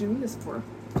have I been doing this for?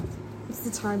 What's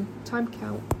the time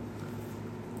count?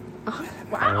 Hour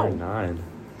Wow. 9.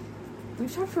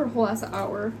 We've talked for a whole ass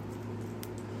hour.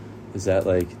 Is that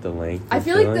like the length? I of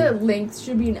feel like feeling? the length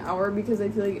should be an hour because I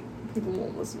feel like people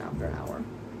won't listen after an hour.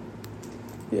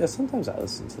 Yeah, sometimes I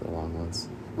listen to the long ones.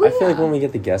 Well, I feel like yeah. when we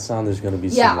get the guests on, there's gonna be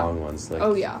Yeah. some long ones. Like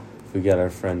Oh yeah, if we get our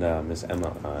friend Miss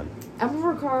Emma on,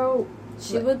 Emma Recaro.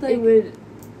 She would like. It would.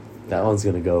 that one's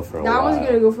gonna go for a That while. one's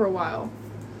gonna go for a while.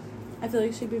 I feel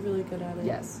like she'd be really good at it.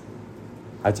 Yes.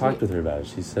 I talked with her about it.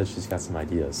 She said she's got some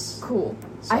ideas. Cool.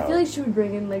 So, I feel like she would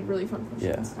bring in like really fun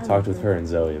yeah, questions. I talked like with her. her and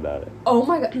Zoe about it. Oh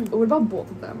my god. What about both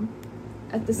of them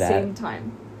at the That- same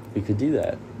time? We could do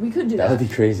that. We could do That that. would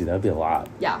be crazy. That would be a lot.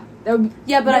 Yeah. That would be.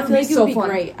 Yeah, but That I would feel be like it so would be fun.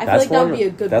 great. I feel like that would be a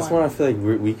good That's one. when I feel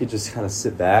like we could just kind of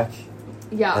sit back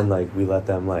Yeah. and like we let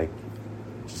them like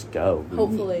just go.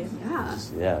 Hopefully. Yeah.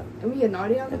 Yeah. And we get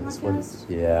Nadia on the And this one, podcast.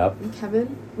 yeah. And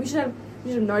Kevin. We should have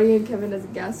Nadia and Kevin as a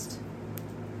guest,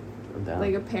 I'm down.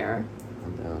 like a pair.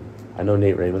 I'm down. I know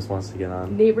Nate Ramos wants to get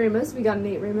on. Nate Ramos. We got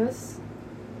Nate Ramos.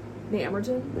 Nate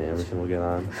Emerton. Nate Emerson will get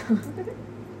on.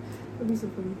 That'd be so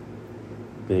funny.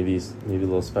 Maybe a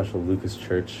little special Lucas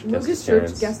Church guest Lucas Church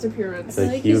appearance. guest I appearance. feel I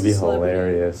like like he would he's be a celebrity.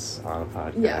 hilarious on a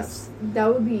podcast. Yes,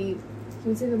 that would be. He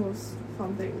would say the most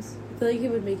fun things. I feel like he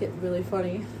would make it really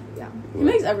funny. Yeah. He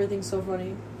makes everything so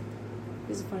funny.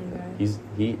 He's a funny guy.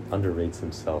 He underrates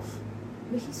himself.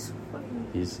 But he's so funny.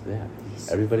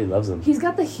 Everybody loves him. He's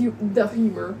got the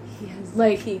humor. He has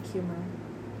Like- peak humor.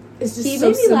 It's just He so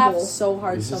made me laugh simple. so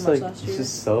hard He's so just much like last he's year.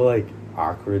 just so like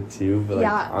awkward too, but like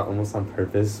Yeah. almost on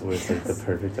purpose with like the Yes.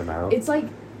 perfect amount. It's like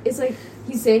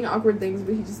he's saying awkward things,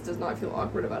 but he just does not feel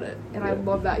awkward about it, and I Yeah.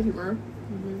 love that humor.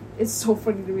 Mhm. It's so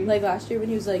funny to me. Like last year when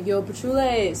he was like, "Yo,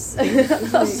 Pachules,"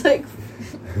 I was like,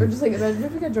 or just like imagine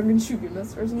if we got drunk and shoot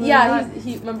us or something. "Yeah." like that.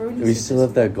 He remember when he We said still this?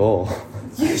 have that goal.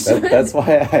 You should. That's why I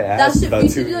That asked should about we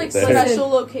two should do like there. special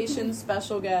location,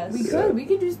 special guest. We Yeah. could. We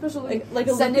could do special like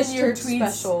a send Lucas in your Church tweets.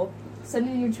 special. Send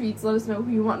in your tweets. Let us know who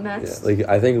you want Yeah, next. like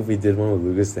I think if we did one with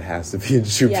Lucas, it has to be in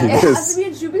Shoot Yeah. it has Penis. to be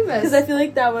in Shoot Because I feel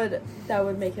like that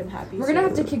would make him happy. We're gonna so-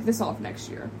 have to kick this off next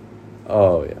year,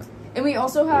 Oh yeah. and we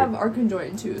also have our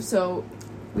conjoined too. So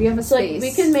we have a So, like space.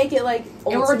 we can make it like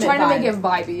and we're ultimate trying to make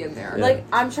vibe. it vibey in there. Yeah. Like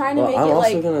I'm trying to Well, make I'm it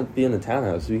also like. gonna be in the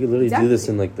townhouse. We could literally do this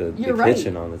in like the You're right.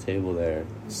 kitchen on the table there.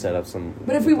 Set up some.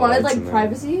 But if we wanted lights like in there.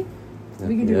 privacy,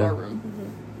 we could do Yeah. our room.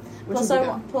 Mhm. Which Plus, would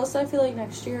be I feel like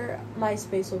next year my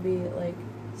space will be like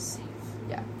safe.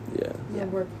 Yeah. I'm Yeah.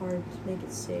 gonna work hard to make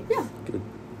it safe. Yeah. Good.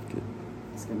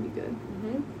 It's gonna be good.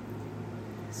 Mm-hmm.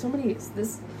 So many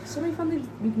fun things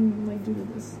we can like do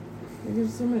with this. Like,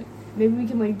 there's so many. Maybe we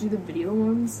can like do the video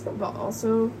ones, but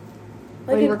also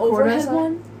Like Like, an record us overhead on-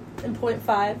 one in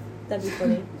 0.5. That'd be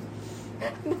funny.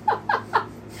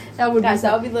 that would Guys, be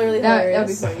that would be literally that'd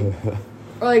be hilarious. funny.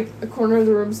 Or like a corner of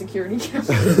the room security camera.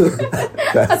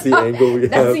 That's the angle we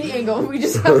That's have. the angle. We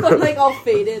just have like, like all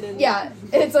faded and yeah,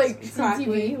 it's like Crackly.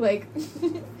 CTV. Like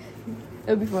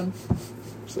that'd be fun.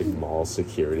 Just like mall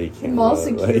security camera. Mall like-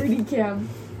 security cam,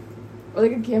 or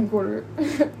like a camcorder,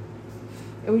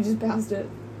 and we just passed it.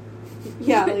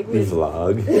 yeah, like we we.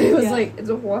 vlog. It was Yeah. like it's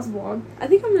a horse vlog. I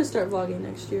think I'm gonna start vlogging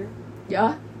next year.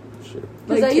 Yeah, Sure.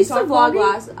 Because Like I used to TikTok vlog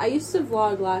vlogging? I used to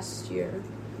vlog last year.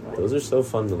 Those are so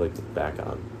fun to like look back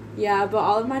on. Yeah, but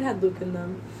all of mine had Luke in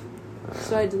them,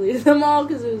 so I deleted them all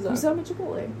because it was. we saw him at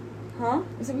Chipotle. Huh?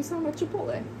 I said we saw him at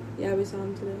Chipotle. Yeah, we saw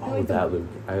him today. Oh, like that the- Luke.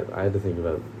 I had to think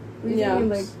about We Yeah. yeah,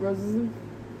 like roses.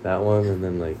 that one, and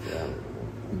then like I don't know.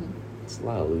 Mhm. It's a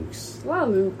lot of Lukes. A lot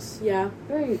of Luke's. Yeah.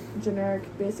 Very generic,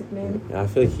 basic name. Yeah, I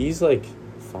feel like he's like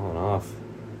falling off.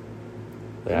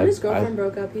 Like, When his girlfriend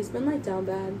broke up, he's been like down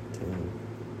bad. Damn.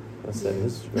 What's that?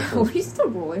 His Are girlfriend, we still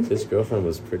rolling? his girlfriend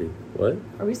was pretty. What?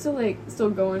 Are we still like still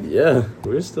going? Yeah,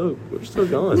 we're still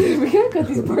going. We gotta cut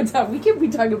these parts out. We can't be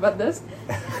talking about this.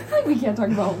 We can't talk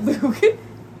about Luke.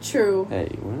 True. Hey,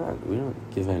 we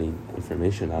don't give any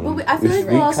information on But him. I feel like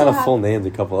we we'll also kind of have- full named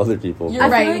a couple other people. You're I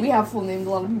feel right. like- we have full names. A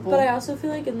lot of people. But I also feel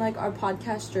like in like our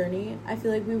podcast journey, I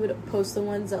feel like we would post the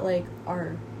ones that like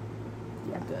are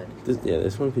good.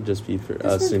 This one could just be for This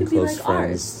us one and could be close like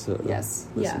friends to Yes.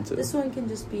 listen Yeah, to. this one can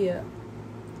just be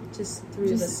just three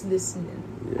of Just us listening,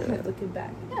 Yeah. looking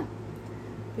back. Yeah.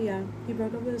 But yeah, he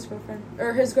broke up with his girlfriend,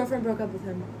 or his girlfriend broke up with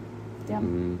him.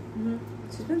 Damn. Mm,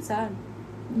 She's been sad.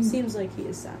 Mm. Seems like he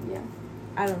is sad. Yeah.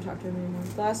 I don't talk to him anymore.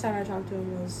 The last time I talked to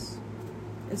him was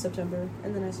in September,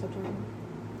 and then I stopped talking.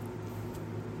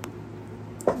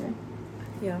 Okay.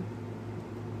 Yeah.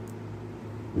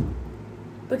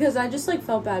 Because I just like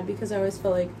felt bad because I always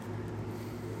felt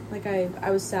like I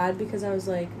was sad because I was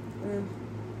like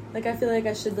I feel like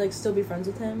I should like still be friends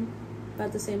with him, but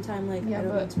at the same time like Yeah, I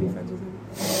don't but- want to be friends with him.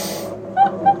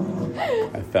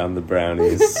 I found the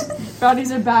brownies.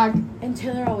 Brownies are back. And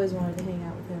Taylor always wanted to hang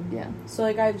out with him. Yeah. So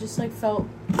like I just like felt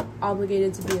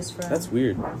obligated to be his friend. That's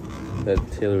weird that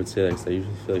Taylor would say that, 'cause I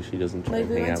usually feel like she doesn't try Like,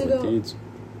 to we hang went out to with go- dudes.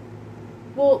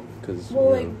 Well, Because,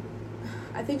 well, like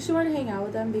I think she wanted to hang out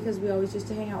with them because we always used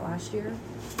to hang out last year.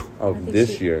 Oh, I think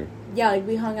this she- year. Yeah, like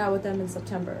we hung out with them in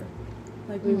September.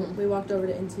 Like we Mhm. we walked over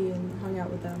to Inti and hung out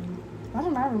with them. I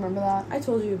don't remember that. I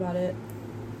told you about it.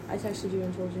 I texted you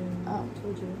and told you. Oh.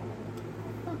 Told you.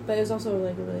 But it was also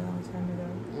like a really long time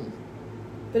ago. Mm.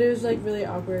 But it was like really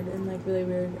awkward and like really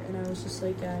weird, and I was just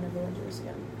like, yeah, I never want to do this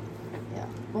again. Yeah.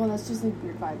 Well, that's just like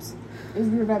weird vibes. It was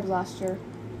weird vibes last year.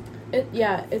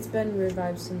 It's been weird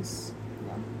vibes since.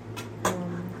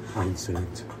 Yeah.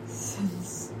 Incident.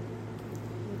 Since.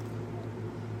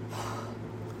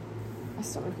 My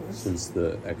stomach hurts. Since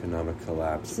the economic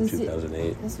collapse in Since the-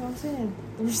 2008. That's what I'm saying.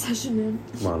 The recession, man.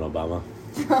 Come on, Obama.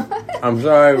 I'm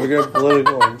sorry, we're getting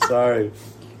political. I'm sorry.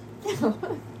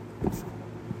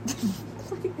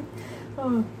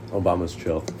 Oh, Obama's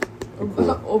chill. Cool.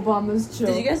 Obama's chill.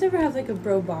 Did you guys ever have like a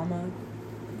bro-bama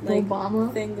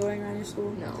Obama? thing going around your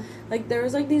school? No. Like there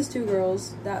was like these two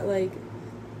girls that like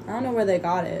I don't know where they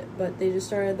got it, but they just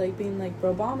started like being like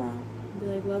bro-bama. Be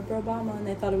like love bro-bama, and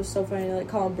they thought it was so funny to like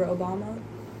call him bro-Obama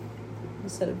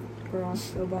instead of Barack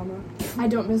Obama. I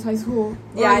don't miss high school.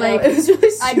 Yeah, Or, I know. like, It was really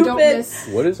stupid. I don't miss.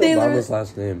 What is They Obama's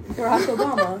last name? Barack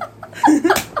Obama.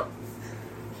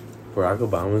 Barack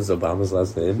Obama is Obama's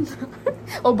last name?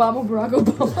 Obama, Barack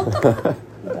Obama.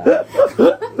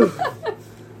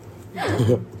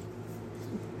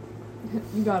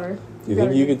 You got her. Do you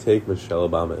think you could take Michelle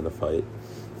Obama in a fight?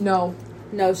 No.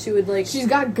 No, she would like She's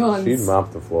got guns. She'd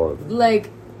mop the floor. Like,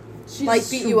 she's like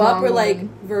beat you up or strong like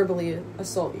woman. verbally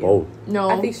assault you. Oh, No.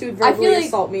 I think she would I verbally feel like-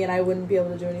 assault me and I wouldn't be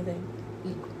able to do anything.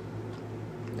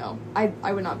 No.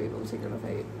 I would not be able to take her in a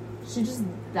fight. She's just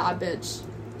that bitch.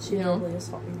 She'd You know? verbally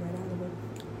assault me right out of it.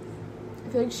 I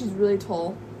feel like she's really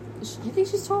tall. Do you think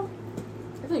she's tall?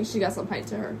 I feel like she got some height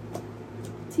to her.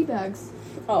 Teabags.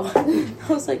 Oh,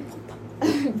 I was like,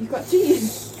 You got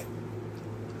cheese.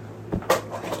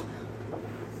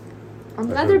 I'm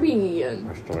glad they're being eaten.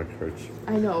 my stomach hurts.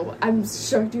 I know. I'm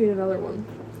shocked you ate another one.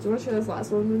 Do you want to share this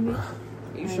last one with me?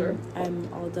 Are you sure?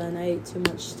 I'm all done. I ate too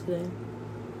much today.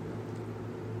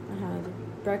 I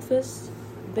had breakfast,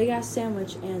 big ass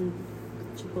sandwich, and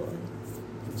Chipotle.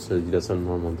 So that's a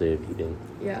normal day of eating.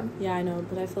 Yeah. Yeah, I know,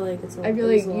 but I feel like it's a I feel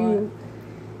it was like a lot. you.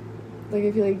 Like,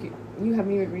 I feel like you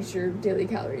haven't even reached your daily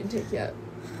calorie intake yet.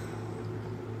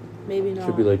 Maybe not.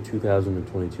 Should be like 2,000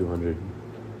 to 2,200.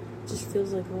 Just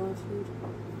feels like a lot of food.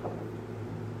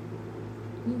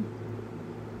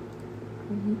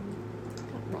 Mm-hmm.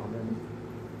 Ramen.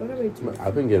 What are we doing?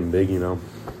 I've been getting big, you know.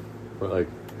 But like,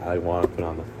 I want to put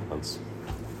on the fronts.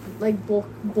 Like bulk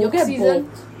You'll get season.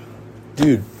 bulked.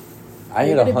 Dude, I You're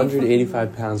hit gonna be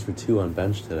 185 pounds for 2 on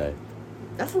bench today.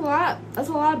 That's a lot. That's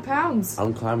a lot of pounds.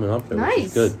 I'm climbing up there, which Nice.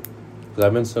 is good. Because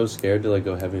I've been so scared to like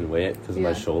go heavy and weigh it because of my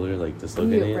Yeah. shoulder like Yeah,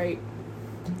 dislocating it. right.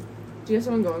 Do you have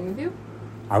someone going with you?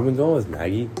 I've been going with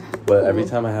Maggie, but every Cool.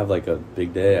 time I have like a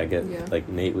big day, I get Yeah. like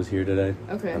Nate was here today,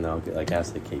 Okay. and then I'll get like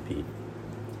ask like KP.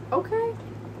 Okay.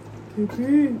 I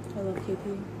love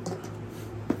KP.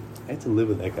 I have to live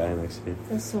with that guy next year.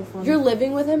 That's so fun. You're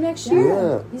living with him next yeah. year?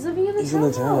 Yeah. He's living in the He's in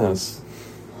the townhouse.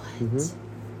 townhouse.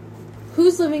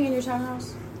 Who's living in your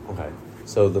townhouse? Okay,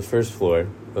 so the first floor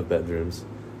of bedrooms,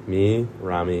 me,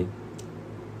 Rami,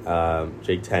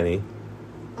 Jake Tenney,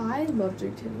 I love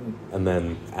Jake Tinney. and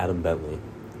then Adam Bentley,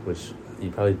 which you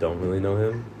probably don't really know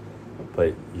him,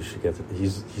 but you should get to.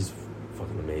 He's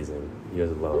fucking amazing. You guys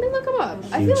would love Let me him. look him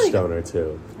up. I Huge feel like stoner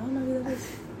too. I don't know who that is.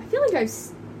 I feel like I've.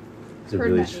 He's a Heard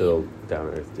really that chill, down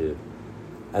to earth dude.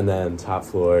 And then top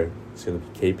floor is gonna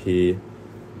be KP,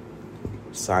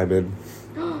 Simon,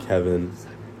 Kevin,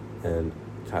 and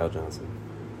Kyle Johnson.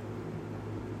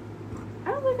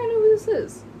 I don't think I know who this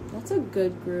is. That's a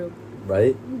good group.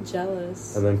 Right? I'm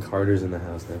jealous. And then Carter's in the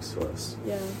house next to us.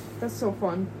 Yeah. That's so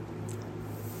fun.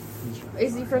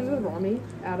 Is he friends with Rami?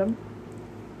 Adam?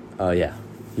 Yeah.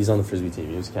 He's on the Frisbee team.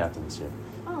 He was captain this year.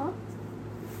 Oh.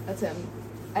 That's him.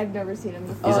 I've never seen him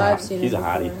before. He's a- I've seen he's him a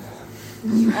hottie.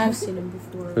 before. I've seen him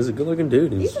before. He's a good looking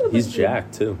dude. He's He's, a good-looking he's dude.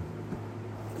 jacked too.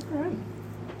 Good for him.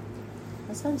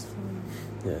 That sounds fun.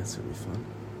 Yeah, it's gonna be fun.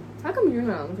 How come you're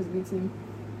not on the Frisbee team?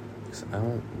 'Cause I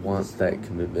don't want that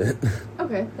commitment.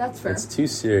 Okay, that's fair. It's too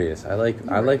serious.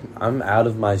 I'm out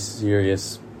of my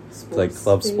serious like Sports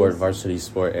club sport, days. varsity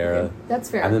sport era. Okay, that's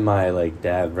fair. I'm in my like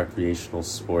dad recreational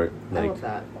sport, I like love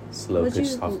that. slow Would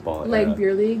pitch you- softball Like era.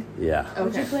 beer league? Yeah. What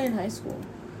did you Okay. play in high school?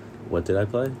 What did I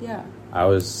play? Yeah.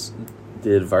 I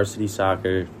did varsity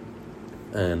soccer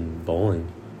and bowling.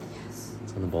 Yes.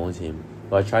 It's on the bowling team.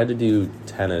 Well, I tried to do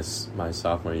tennis my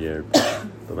sophomore year,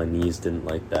 but my knees didn't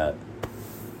like that,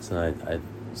 so I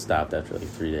stopped after like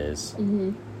 3 days.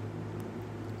 Mm-hmm.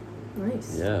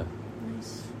 Nice. Yeah.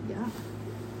 Nice. Yeah.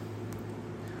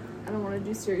 don't want to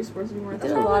do serious sports anymore. I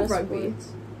That's did why a I lot love of rugby.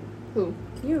 sports. Who?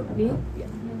 You. Me? Yeah.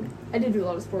 I did do a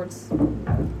lot of sports.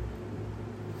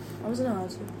 I wasn't allowed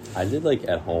to. I did like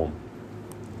at home.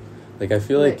 Like I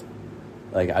feel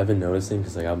like I've been noticing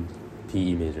because like I'm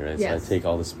PE major, right? Yes. So I take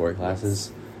all the sport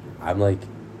classes. I'm like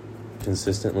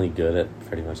consistently good at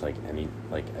pretty much like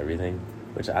everything.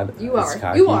 Which You it's are.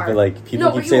 cocky, You are. But like people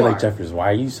No, keep but saying you like are. Jeffers, why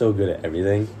are you so good at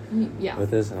everything Yeah. with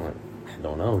this? And I'm like, I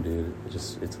don't know, dude.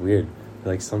 It's weird.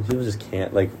 Like some people just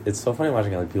can't. Like it's so funny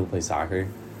watching how like people play soccer,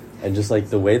 and just like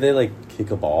the way they like kick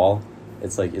a ball.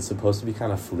 It's like it's supposed to be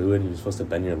kind of fluid. You're supposed to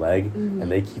bend your leg, Mhm.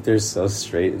 and they keep theirs so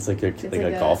straight. It's like they're It's like like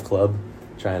a a- golf club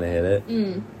trying to hit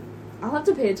it. I'll have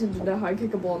to pay attention to how I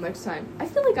kick a ball next time. I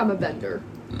feel like I'm a bender.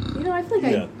 You know, I feel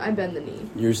like Yeah. I bend the knee.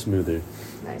 You're smoother,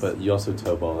 Nice. but you also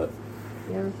toe ball it.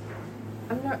 yeah.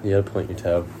 I'm not. You gotta point your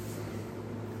toe.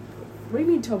 What do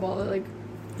you mean toe ball? Like,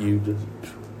 You just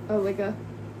oh, like a.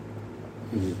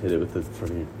 you hit it with the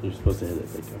from your. You're supposed to hit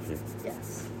it like up here.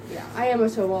 Yes. Yeah, I am a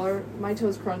toe baller. My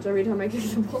toes crunch every time I kick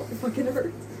the ball. It fucking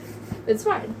hurts. It's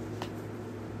fine.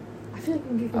 I feel like I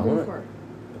can kick the I ball wanna- far.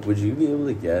 Would you be able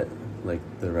to get like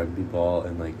the rugby ball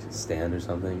and like stand or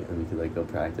something, and we could like go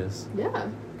practice? Yeah.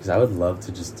 Because I would love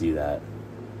to just do that,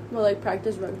 Well, like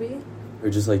practice rugby. or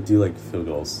just like do like field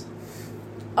goals.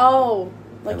 Oh,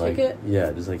 like And, kick it.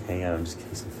 Yeah, just like hang out and just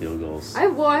kick some field goals. I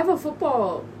have a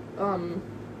football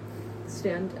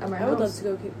stand at my I house. would love to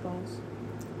go kick balls.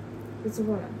 It's a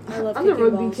fun. I love I'm the kicking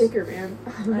rugby balls. kicker, man.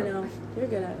 I know you're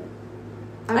good at it.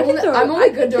 I'm I can only, throw- I'm I only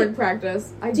can good during kick-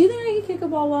 practice. Do you think I can kick a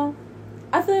ball well?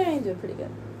 I feel like I can do it pretty good.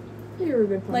 You're a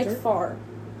good punter. Like far.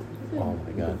 Oh my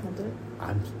You God. can punt it.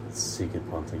 I'm sick at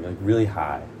punting, like really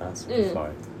high, not super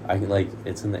far. I can like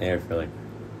it's in the air for like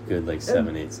good like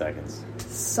 7-8 seconds.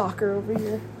 Soccer over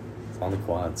here. It's on the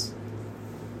quads.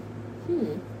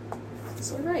 You're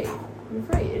right. You're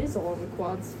right. It is all on the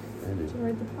quads. Yeah, dude. To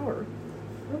ride the power.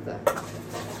 I love that. I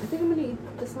think I'm gonna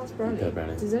eat this last brownie. Okay,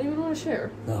 brownie. Does anyone want to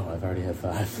share? No, I've already had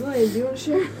 5. Lily, do you want to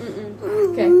share?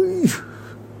 Mm-mm.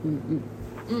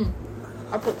 Okay.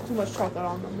 I put too much chocolate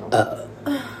on them though.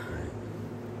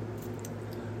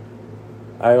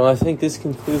 All right, well, I think this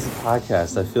concludes the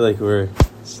podcast. I feel like we're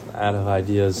just out of I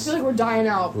ideas. feel like we're dying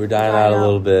out. We're dying out a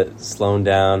little bit, slowing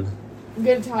down. I'm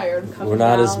getting tired. We're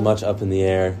not as down. much up in the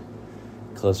air,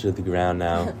 closer to the ground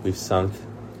now. We've sunk.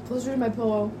 Closer to my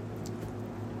pillow.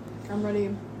 I'm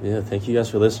ready. Yeah, thank you guys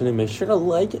for listening. Make sure to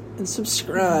like and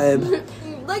subscribe.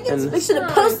 Like And- Make sure to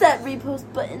post that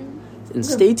repost button. And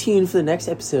stay tuned for the next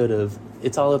episode of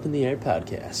It's All Up in the Air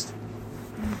podcast.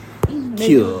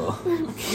 Cool.